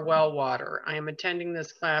into our well water. I am attending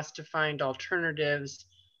this class to find alternatives.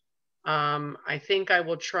 I think I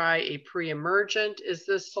will try a pre-emergent. Is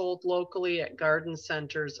this sold locally at garden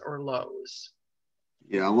centers or Lowe's?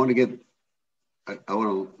 Yeah, I want to get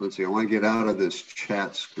out of this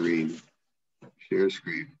chat screen, share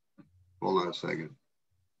screen. Hold on a second.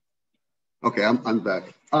 Okay, I'm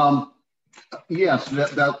back. Yes,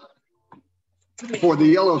 that for the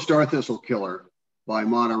yellow star thistle killer by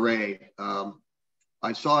Monterey,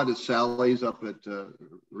 I saw it at Sally's up at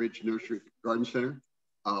Ridge Nursery Garden Center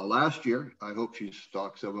last year. I hope she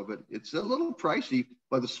stocks some of it. It's a little pricey,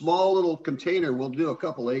 but a small little container will do a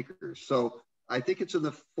couple acres. So I think it's in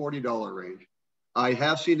the $40 range. I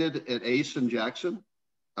have seen it at Ace and Jackson.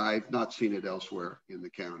 I've not seen it elsewhere in the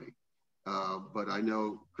county. But I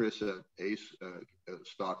know Chris at Ace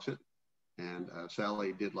stocks it, and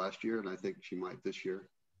Sally did last year, and I think she might this year.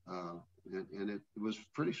 And it was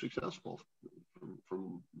pretty successful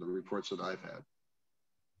from the reports that I've had.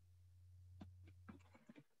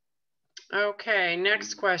 Okay,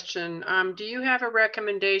 next question. Do you have a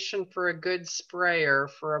recommendation for a good sprayer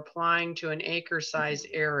for applying to an acre size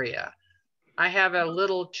area? I have a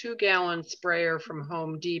little 2-gallon sprayer from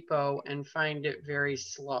Home Depot and find it very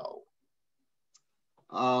slow.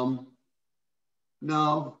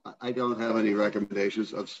 No, I don't have any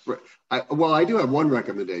recommendations of spray. Well, I do have one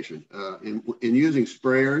recommendation. In using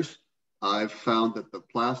sprayers, I've found that the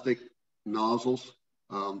plastic nozzles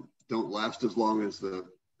don't last as long as the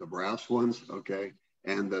brass ones, okay?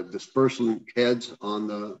 And the dispersant heads on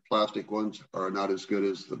the plastic ones are not as good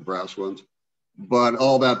as the brass ones. But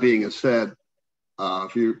all that being said,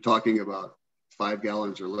 if you're talking about 5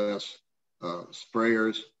 gallons or less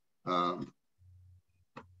sprayers,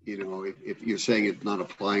 you know, if you're saying it's not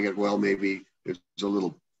applying it well, maybe there's a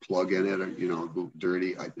little plug in it, or, you know, a little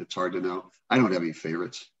dirty. It's hard to know. I don't have any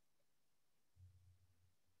favorites.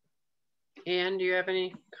 Ann, do you have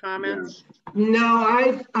any comments? Yeah.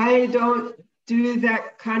 No, I don't do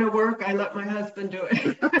that kind of work. I let my husband do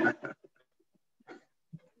it.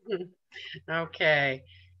 Okay.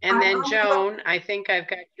 And then Joan, I think I've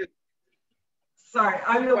got your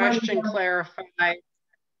question clarified.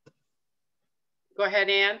 Go ahead,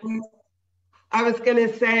 Ann. I was going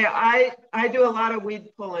to say, I do a lot of weed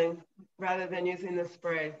pulling rather than using the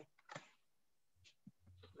spray.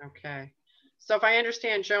 Okay. So if I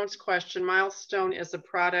understand Joan's question, Milestone is a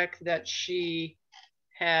product that she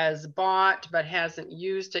has bought but hasn't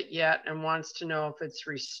used it yet and wants to know if it's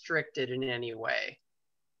restricted in any way.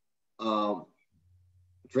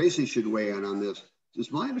 Tracy should weigh in on this.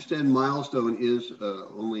 It's my understanding Milestone is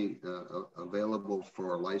only available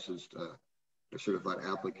for licensed or certified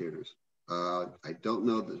applicators. I don't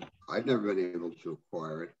know that, I've never been able to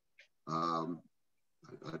acquire it.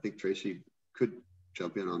 I think Tracy could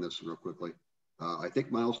jump in on this real quickly. I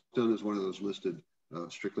think Milestone is one of those listed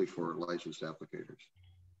strictly for licensed applicators.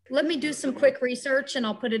 Let me do some quick research and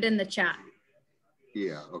I'll put it in the chat.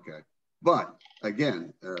 Yeah, okay. But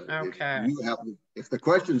again, okay. if the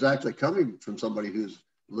question's actually coming from somebody who's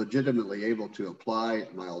legitimately able to apply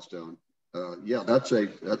Milestone, yeah, that's a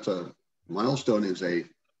Milestone is a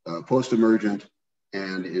post-emergent,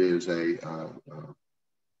 and it is a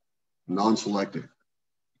non-selective.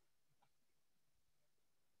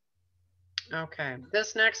 Okay,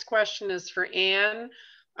 this next question is for Anne.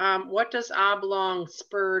 What does Oblong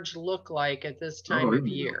Spurge look like at this time of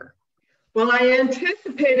year? Well, I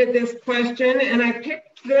anticipated this question and I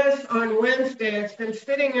picked this on Wednesday. It's been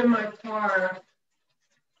sitting in my car.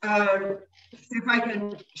 See if I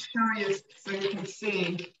can show you so you can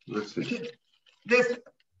see. Let's see.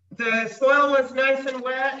 The soil was nice and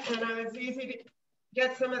wet and it was easy to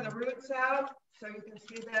get some of the roots out. So you can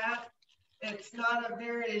see that. It's not a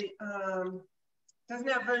very, doesn't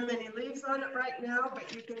have very many leaves on it right now,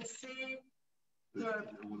 but you can see the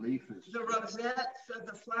rosettes of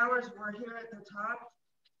the flowers were here at the top.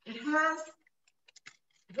 It has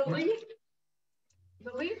the leaf.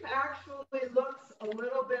 The leaf actually looks a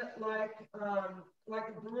little bit like a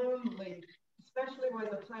broom leaf, especially when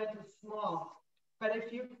the plant is small. But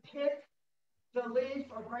if you pick the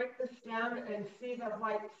leaf or break the stem and see the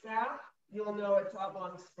white sap, you'll know it's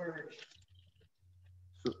Oblong Spurge.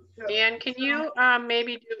 And can you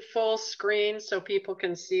maybe do full screen so people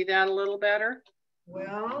can see that a little better?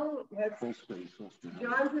 Well, full screen.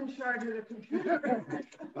 John's in charge of the computer.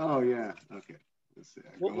 Oh yeah, okay. Let's see.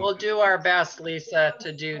 We'll do our best, Lisa,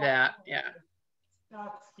 to do that. Yeah.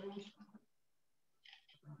 Stop screen.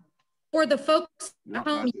 For the folks at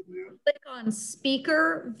home, click on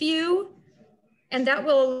speaker view, and that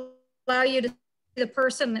will allow you to see the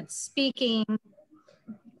person that's speaking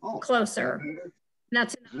closer. And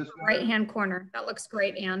that's in the right-hand corner. That looks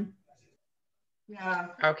great, Anne. Yeah.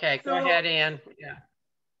 Okay, go ahead, Anne. Yeah.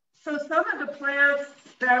 So some of the plants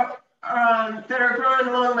that are growing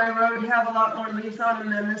along my road have a lot more leaves on them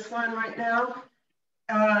than this one right now,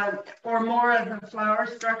 or more of the flower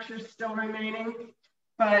structure still remaining.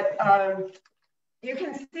 But you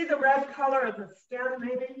can see the red color of the stem,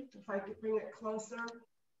 maybe, if I could bring it closer.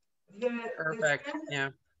 Perfect,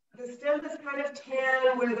 yeah. The stem is kind of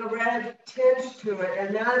tan with a red tinge to it,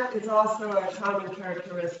 and that is also a common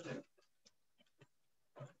characteristic.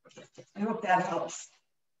 I hope that helps.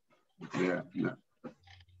 Yeah, yeah.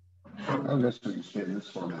 I'm just going to stay in this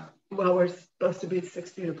format. Well, we're supposed to be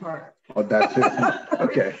 6 feet apart. Oh, that's it.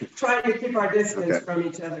 Okay. Trying to keep our distance from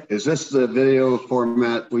each other. Is this the video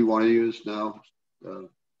format we want to use now,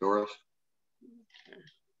 Doris?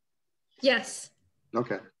 Yes.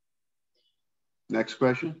 Okay. Next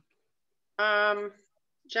question.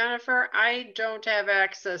 Jennifer, I don't have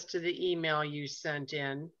access to the email you sent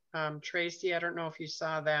in. Tracy, I don't know if you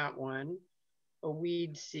saw that one. A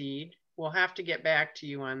weed seed. We'll have to get back to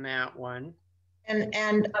you on that one.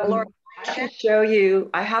 And Laura, I can show you.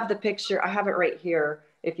 I have the picture. I have it right here.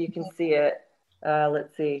 If you can see it.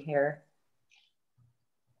 Let's see here.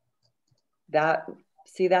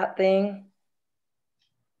 See that thing?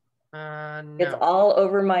 No. It's all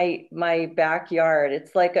over my backyard.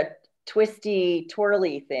 It's like a twisty,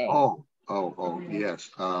 twirly thing. Oh, yes.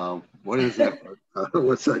 What is that?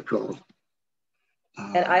 What's that called?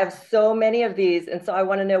 And I have so many of these, and so I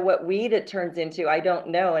want to know what weed it turns into. I don't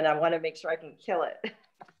know, and I want to make sure I can kill it.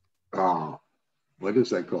 Oh, what is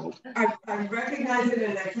that called? I recognize it,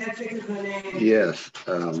 and I can't think of the name. Yes.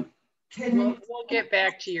 We'll get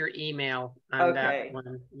back to your email on that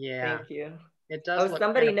one. Yeah. Thank you. It does. Oh,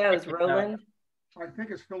 somebody knows, Roland. I think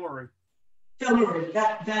it's fillery. Fillery.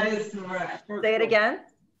 That is correct. Say it again.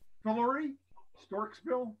 Fillery?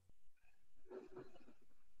 Storksville?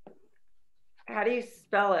 How do you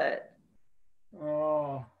spell it?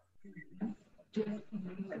 I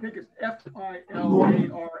think it's F-I-L-A-R-E.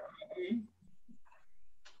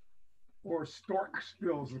 Or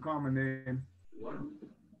Storksville is the common name.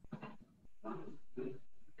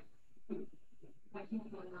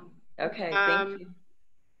 Okay, thank you.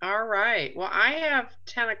 All right. Well, I have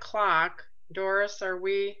 10 o'clock. Doris, are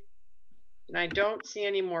we? And I don't see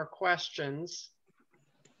any more questions.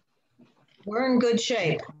 We're in good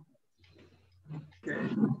shape.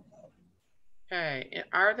 Okay.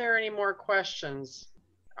 Are there any more questions?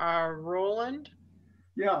 Roland?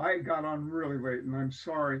 Yeah, I got on really late and I'm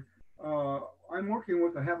sorry. I'm working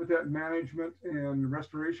with the Habitat Management and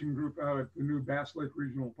Restoration Group out at the new Bass Lake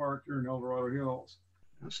Regional Park here in El Dorado Hills.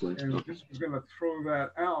 And just was going to throw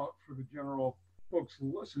that out for the general folks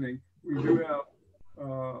listening. We do have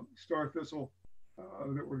Starthistle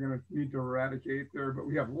that we're going to need to eradicate there, but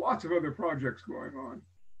we have lots of other projects going on.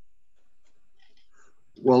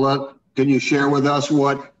 Well, can you share with us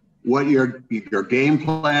what your game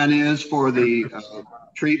plan is for the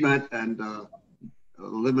treatment and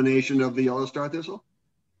elimination of the yellow star thistle?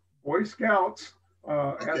 Boy Scouts,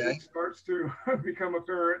 Okay. as it starts to become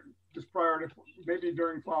apparent, just prior to maybe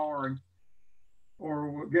during flowering,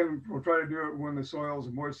 or again, we'll try to do it when the soil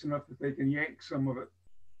is moist enough that they can yank some of it.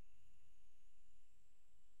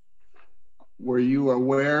 Were you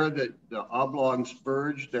aware that the Oblong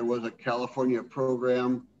Spurge, there was a California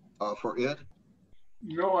program for it?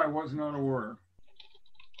 No, I was not aware.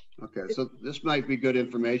 Okay, so this might be good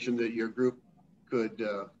information that your group could,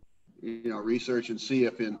 research and see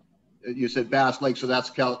if you said Bass Lake, so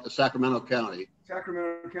that's Sacramento County.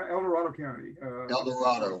 Sacramento County, El Dorado County. El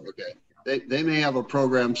Dorado, okay. They may have a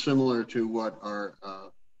program similar to what our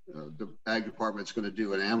the Ag Department's going to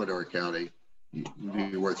do in Amador County.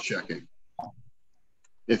 It'd be worth checking.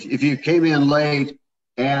 If you came in late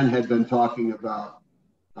and had been talking about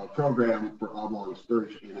a program for Oblong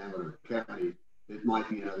Spurge in Amador County, it might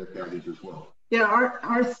be in other counties as well. Yeah,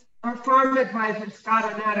 our farm advisor, Scott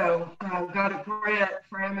Anetto, got a grant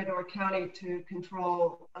for Amador County to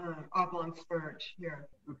control Oblong Spurge here.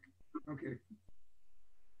 Okay.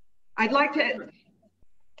 I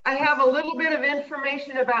have a little bit of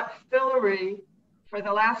information about fillery for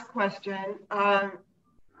the last question.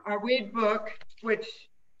 Our weed book, which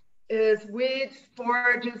is weeds,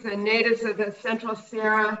 forages, and natives of the Central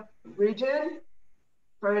Sierra region,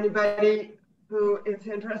 for anybody who is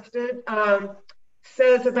interested,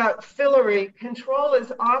 says about fillery, control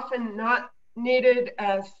is often not needed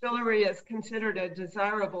as fillery is considered a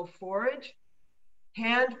desirable forage.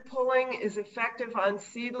 Hand pulling is effective on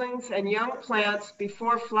seedlings and young plants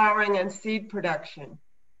before flowering and seed production.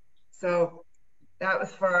 So that was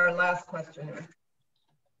for our last question.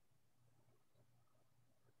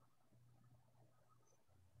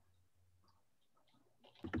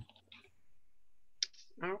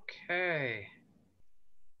 Okay.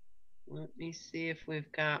 Let me see if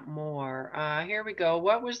we've got more. Here we go.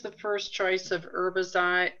 What was the first choice of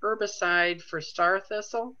herbicide for star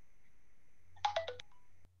thistle?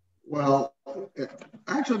 Well,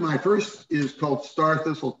 actually, my first is called Star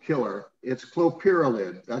Thistle Killer. It's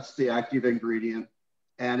clopyralid. That's the active ingredient,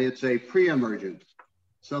 and it's a pre-emergent,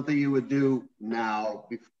 something you would do now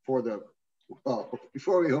before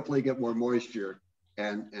we hopefully get more moisture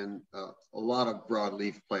and a lot of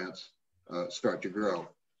broadleaf plants start to grow.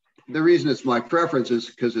 The reason it's my preference is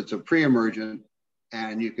because it's a pre-emergent,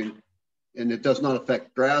 and it does not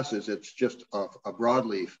affect grasses. It's just a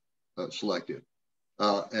broadleaf selective.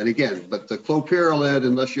 And again, but the clopyralid,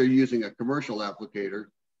 unless you're using a commercial applicator,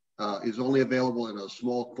 is only available in a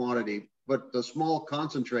small quantity, but the small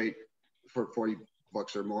concentrate for 40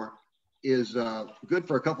 bucks or more is good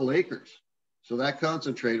for a couple acres. So that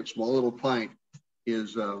concentrate, a small little pint,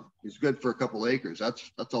 is good for a couple acres.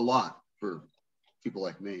 That's a lot for people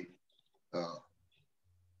like me.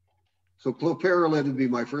 So clopyralid would be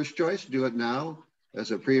my first choice. Do it now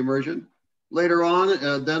as a pre-emergent. Later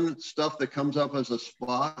on, then stuff that comes up as a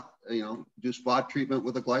spot, do spot treatment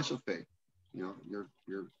with a glyphosate, your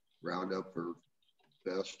Roundup or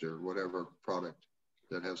Best or whatever product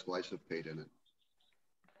that has glyphosate in it.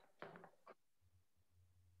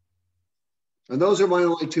 And those are my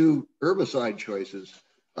only two herbicide choices,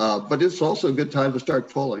 but it's also a good time to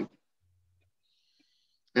start pulling.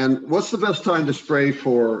 And what's the best time to spray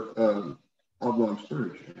for Oblong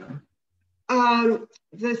Spurge?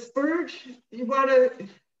 The spurge, you want to,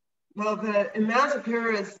 well, the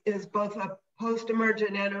Invasive is both a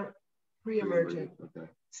post-emergent and a pre-emergent. Okay.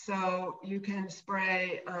 So you can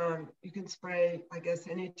spray, I guess,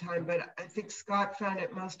 anytime, but I think Scott found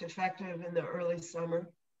it most effective in the early summer.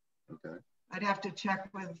 Okay. I'd have to check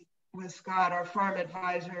with Scott, our farm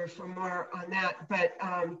advisor, for more on that. But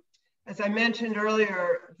as I mentioned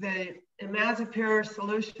earlier, the Invasive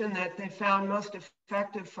solution that they found most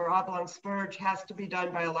effective for Oblong Spurge has to be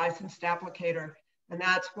done by a licensed applicator. And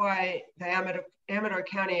that's why the Amador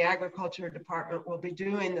County Agriculture Department will be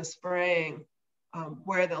doing the spraying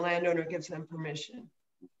where the landowner gives them permission.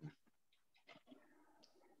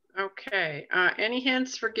 Okay, any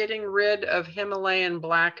hints for getting rid of Himalayan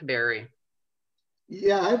blackberry?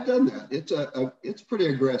 Yeah, I've done that. It's pretty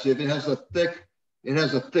aggressive. It has a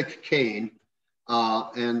thick cane,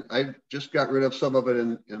 and I just got rid of some of it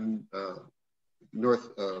in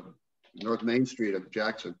North Main Street of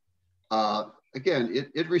Jackson. Again,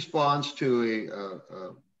 it responds to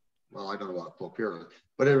well, I don't know about clopyrifos,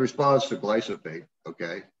 but it responds to glyphosate,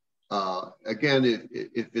 okay? Again,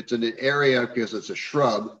 if it's in an area, because it's a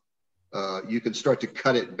shrub, you can start to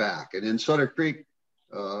cut it back. And in Sutter Creek,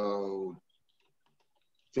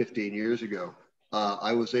 15 years ago,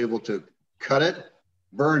 I was able to cut it,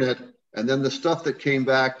 burn it, and then the stuff that came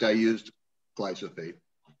back, I used glyphosate,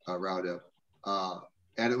 Roundup,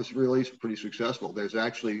 and it was really pretty successful. There's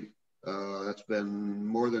actually, that's been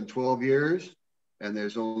more than 12 years, and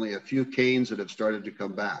there's only a few canes that have started to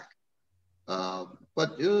come back.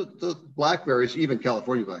 But the blackberries, even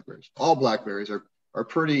California blackberries, all blackberries are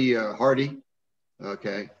pretty hardy,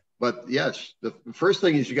 okay? But yes, the first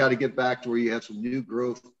thing is you got to get back to where you have some new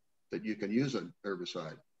growth that you can use an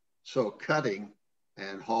herbicide. So cutting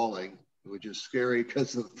and hauling, which is scary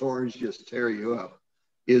because the thorns just tear you up,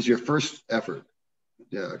 is your first effort.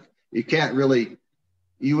 Yeah, you can't really,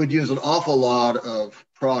 you would use an awful lot of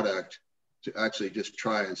product to actually just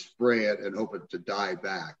try and spray it and hope it to die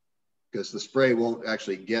back, because the spray won't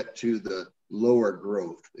actually get to the lower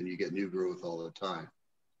growth and you get new growth all the time.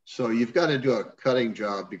 So you've got to do a cutting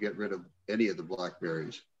job to get rid of any of the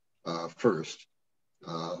blackberries first.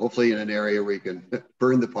 Hopefully in an area where you can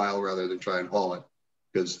burn the pile rather than try and haul it,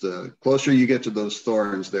 because the closer you get to those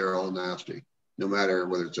thorns, they're all nasty, no matter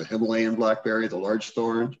whether it's a Himalayan blackberry, the large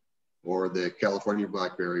thorns, or the California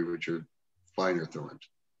blackberry, which are finer thorns.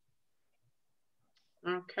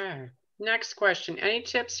 Okay. Next question. Any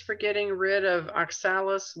tips for getting rid of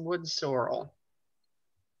Oxalis wood sorrel?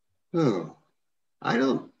 Oh, I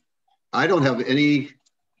don't have any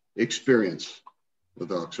experience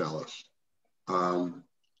with Oxalis. While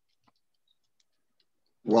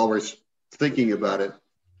we're thinking about it,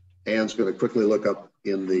 Anne's going to quickly look up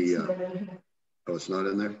in the, oh, it's not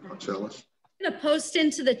in there, Oxalis? I'm going to post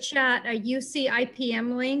into the chat a UC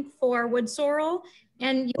IPM link for wood sorrel,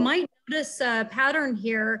 and you might notice a pattern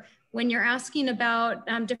here when you're asking about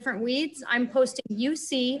different weeds. I'm posting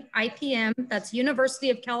UC IPM, that's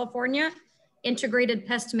University of California Integrated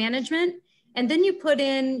Pest Management, and then you put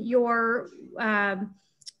in your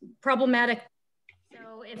problematic.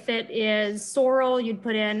 So if it is sorrel, you'd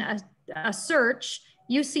put in a search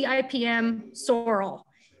UC IPM sorrel,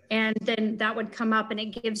 and then that would come up and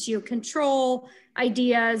it gives you control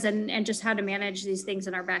ideas and just how to manage these things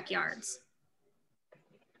in our backyards.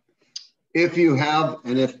 If you have,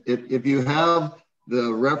 and if you have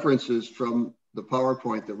the references from the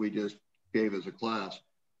PowerPoint that we just gave as a class,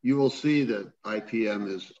 you will see that IPM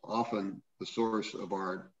is often the source of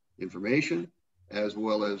our information, as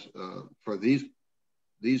well as for these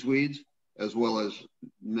weeds, as well as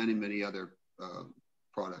many, many other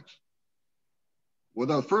products. Well,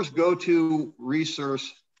 the first go-to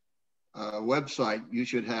resource website you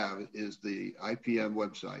should have is the IPM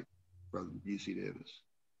website from UC Davis.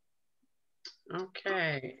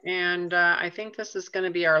 Okay, and I think this is going to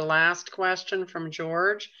be our last question from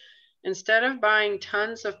George. Instead of buying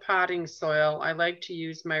tons of potting soil, I like to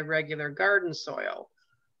use my regular garden soil.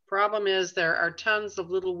 Problem is there are tons of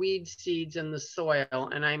little weed seeds in the soil,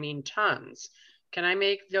 and I mean tons. Can I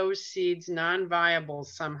make those seeds non-viable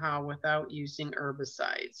somehow without using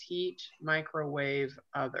herbicides? Heat, microwave,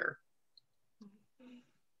 other.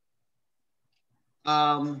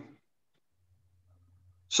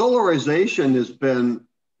 Solarization has been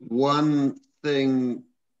one thing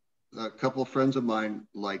a couple of friends of mine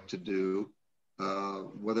like to do,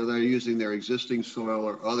 whether they're using their existing soil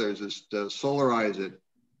or others, is to solarize it.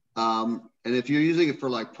 And if you're using it for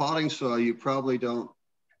like potting soil, you probably don't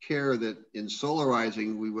care that in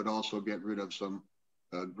solarizing, we would also get rid of some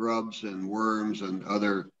grubs and worms and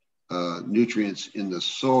other nutrients in the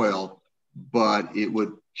soil, but it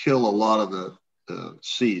would kill a lot of the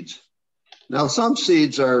seeds. Now, some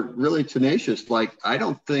seeds are really tenacious. Like, I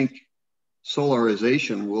don't think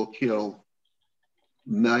solarization will kill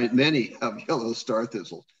many of yellow star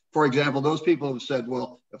thistles. For example, those people have said,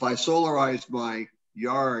 well, if I solarized my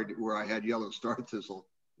yard where I had yellow star thistle,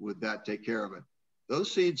 would that take care of it?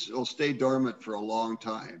 Those seeds will stay dormant for a long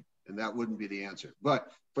time, and that wouldn't be the answer.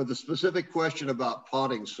 But for the specific question about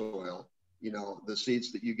potting soil, you know, the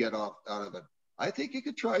seeds that you get out of it, I think you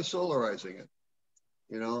could try solarizing it.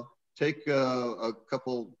 You know, take a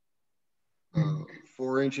couple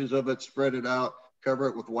 4 inches of it, spread it out, cover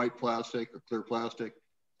it with white plastic or clear plastic,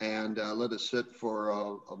 and let it sit for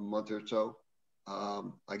a month or so.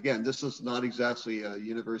 Again, this is not exactly a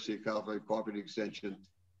University of California Cooperative Extension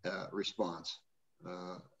response.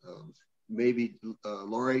 Maybe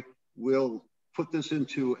Lori will put this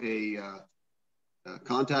into a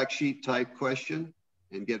contact sheet type question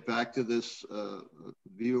and get back to this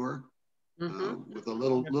viewer with a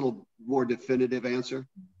little more definitive answer?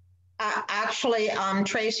 Actually,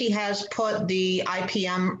 Tracy has put the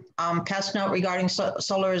IPM pest note regarding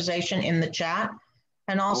solarization in the chat,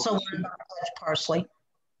 and also one about hedge parsley.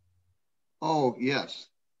 Oh, yes.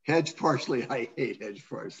 Hedge parsley. I hate hedge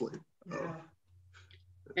parsley. Oh.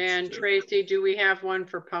 And Tracy, do we have one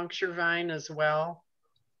for puncture vine as well?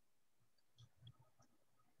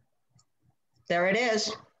 There it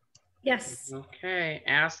is. Yes. Okay,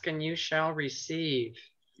 ask and you shall receive.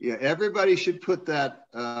 Yeah, everybody should put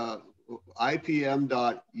that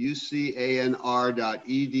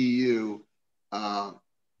ipm.ucanr.edu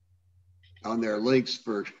on their links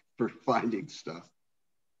for finding stuff.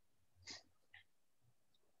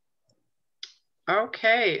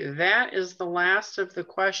 Okay, that is the last of the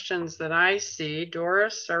questions that I see.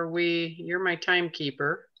 Doris, you're my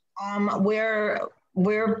timekeeper. We're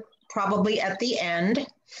probably at the end.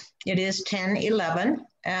 It is 10:11,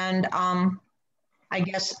 and I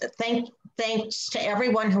guess thanks to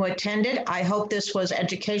everyone who attended. I hope this was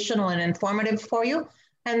educational and informative for you,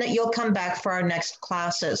 and that you'll come back for our next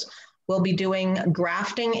classes. We'll be doing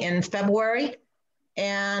grafting in February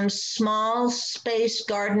and small space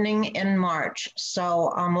gardening in March. So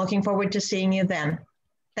I'm looking forward to seeing you then.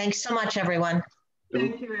 Thanks so much, everyone.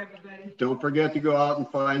 Thank you, everybody. Don't forget to go out and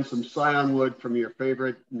find some scion wood from your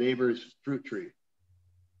favorite neighbor's fruit tree.